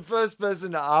 The first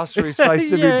person to ask for his face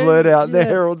to be blurred out in the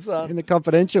Herald Sun. In the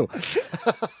Confidential.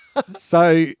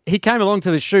 So he came along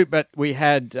to the shoot, but we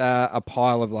had a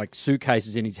pile of like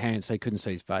suitcases in his hands, so he couldn't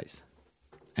see his face.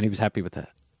 And he was happy with that.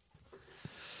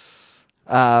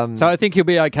 So I think he'll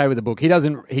be okay with the book. He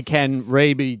can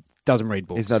read, but he doesn't read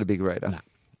books. He's not a big reader. No.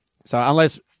 So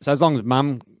as long as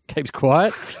Mum keeps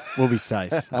quiet, we'll be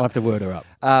safe. I'll have to word her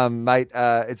up. Mate,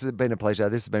 it's been a pleasure.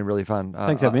 This has been really fun.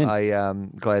 Thanks for having me. I'm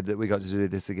glad that we got to do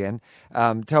this again.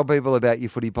 Tell people about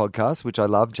your footy podcast, which I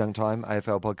love, Junk Time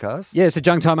AFL podcast. Yeah, it's a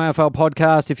Junk Time AFL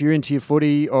podcast. If you're into your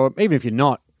footy, or even if you're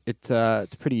not,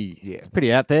 it's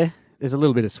pretty out there. There's a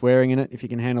little bit of swearing in it, if you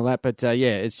can handle that. But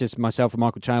it's just myself and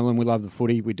Michael Chamberlain. We love the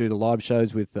footy. We do the live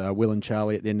shows with Will and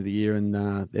Charlie at the end of the year, and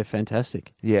they're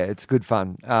fantastic. Yeah, it's good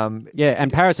fun.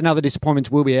 And Paris and Other Disappointments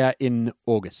will be out in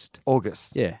August.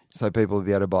 Yeah. So people will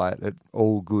be able to buy it at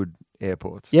all good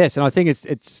airports. Yes, and I think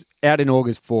it's out in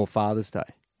August for Father's Day.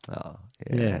 Oh,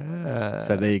 yeah.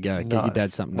 So there you go. Get your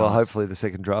dad something Well, nice. hopefully the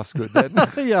second draft's good then.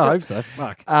 Yeah, I hope so.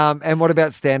 Fuck. And what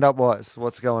about stand-up wise?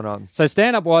 What's going on? So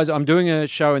stand-up wise, I'm doing a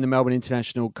show in the Melbourne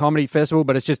International Comedy Festival,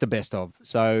 but it's just a best of.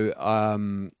 So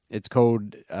it's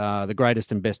called The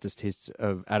Greatest and Bestest Hits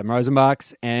of Adam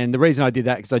Rosenbach's. And the reason I did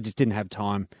that because I just didn't have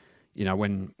time,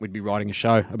 when we'd be writing a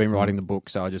show. I've been writing the book,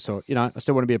 so I just thought, I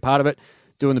still want to be a part of it,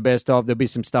 doing the best of. There'll be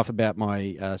some stuff about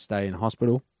my stay in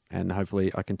hospital. And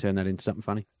hopefully I can turn that into something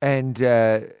funny. And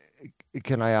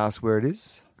can I ask where it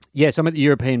is? Yes, I'm at the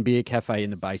European Beer Cafe in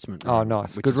the basement. Oh,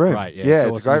 nice. Which Good is room. Great. Yeah,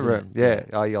 it's awesome, a great room. Yeah.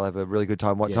 Oh, you'll have a really good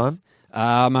time. What time?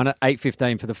 I'm on at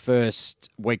 8:15 for the first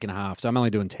week and a half, so I'm only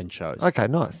doing 10 shows. Okay,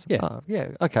 nice. Yeah.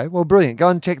 Yeah. Okay, well, brilliant. Go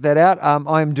and check that out.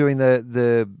 I'm doing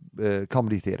the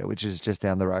Comedy Theatre, which is just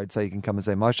down the road, so you can come and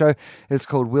see my show. It's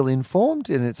called Will Informed,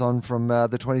 and it's on from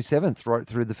the 27th right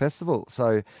through the festival.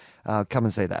 So come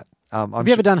and see that. Have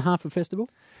you ever done half a festival?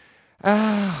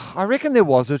 I reckon there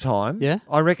was a time. Yeah.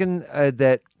 I reckon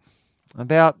that I've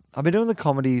been doing the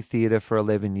Comedy Theatre for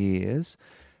 11 years.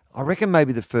 I reckon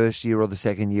maybe the first year or the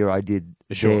second year I did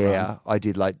I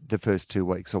did like the first 2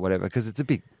 weeks or whatever, because it's a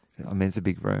big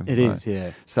room. It is,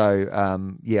 yeah. So,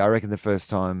 I reckon the first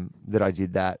time that I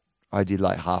did that, I did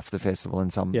like half the festival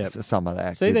and some other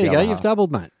act. See, there you go. You've doubled,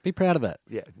 mate. Be proud of that.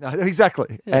 Yeah, no,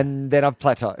 exactly. Yeah. And then I've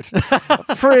plateaued.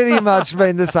 Pretty much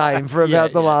been the same for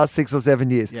about the last 6 or 7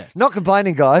 years. Yeah. Not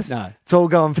complaining, guys. No. It's all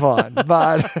going fine.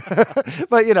 But,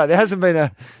 there hasn't been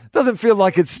doesn't feel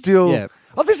like it's still... Yeah.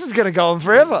 Oh, this is going to go on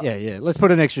forever. Yeah. Let's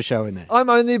put an extra show in there. I'm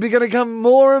only going to become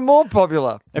more and more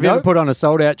popular. Have you ever put on a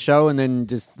sold-out show and then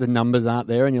just the numbers aren't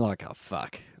there and you're like, oh,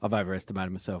 fuck, I've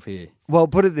overestimated myself here? Well,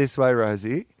 put it this way,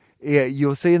 Rosie. Yeah,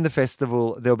 you'll see in the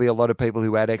festival there'll be a lot of people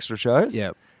who add extra shows.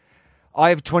 Yeah. I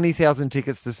have 20,000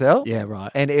 tickets to sell. Yeah,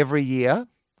 right. And every year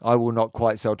I will not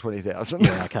quite sell 20,000.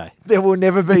 Yeah, okay. There will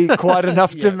never be quite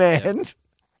enough demand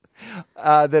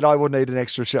that I will need an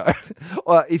extra show.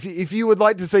 If you would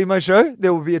like to see my show,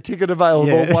 there will be a ticket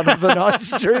available one of the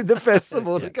nights during the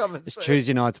festival to come and see. Choose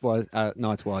your nights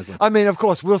wisely. I mean, of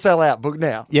course, we'll sell out. Book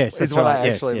now. Yes, that's is what right. I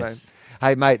actually mean.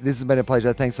 Hey, mate, this has been a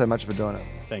pleasure. Thanks so much for doing it.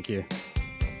 Thank you.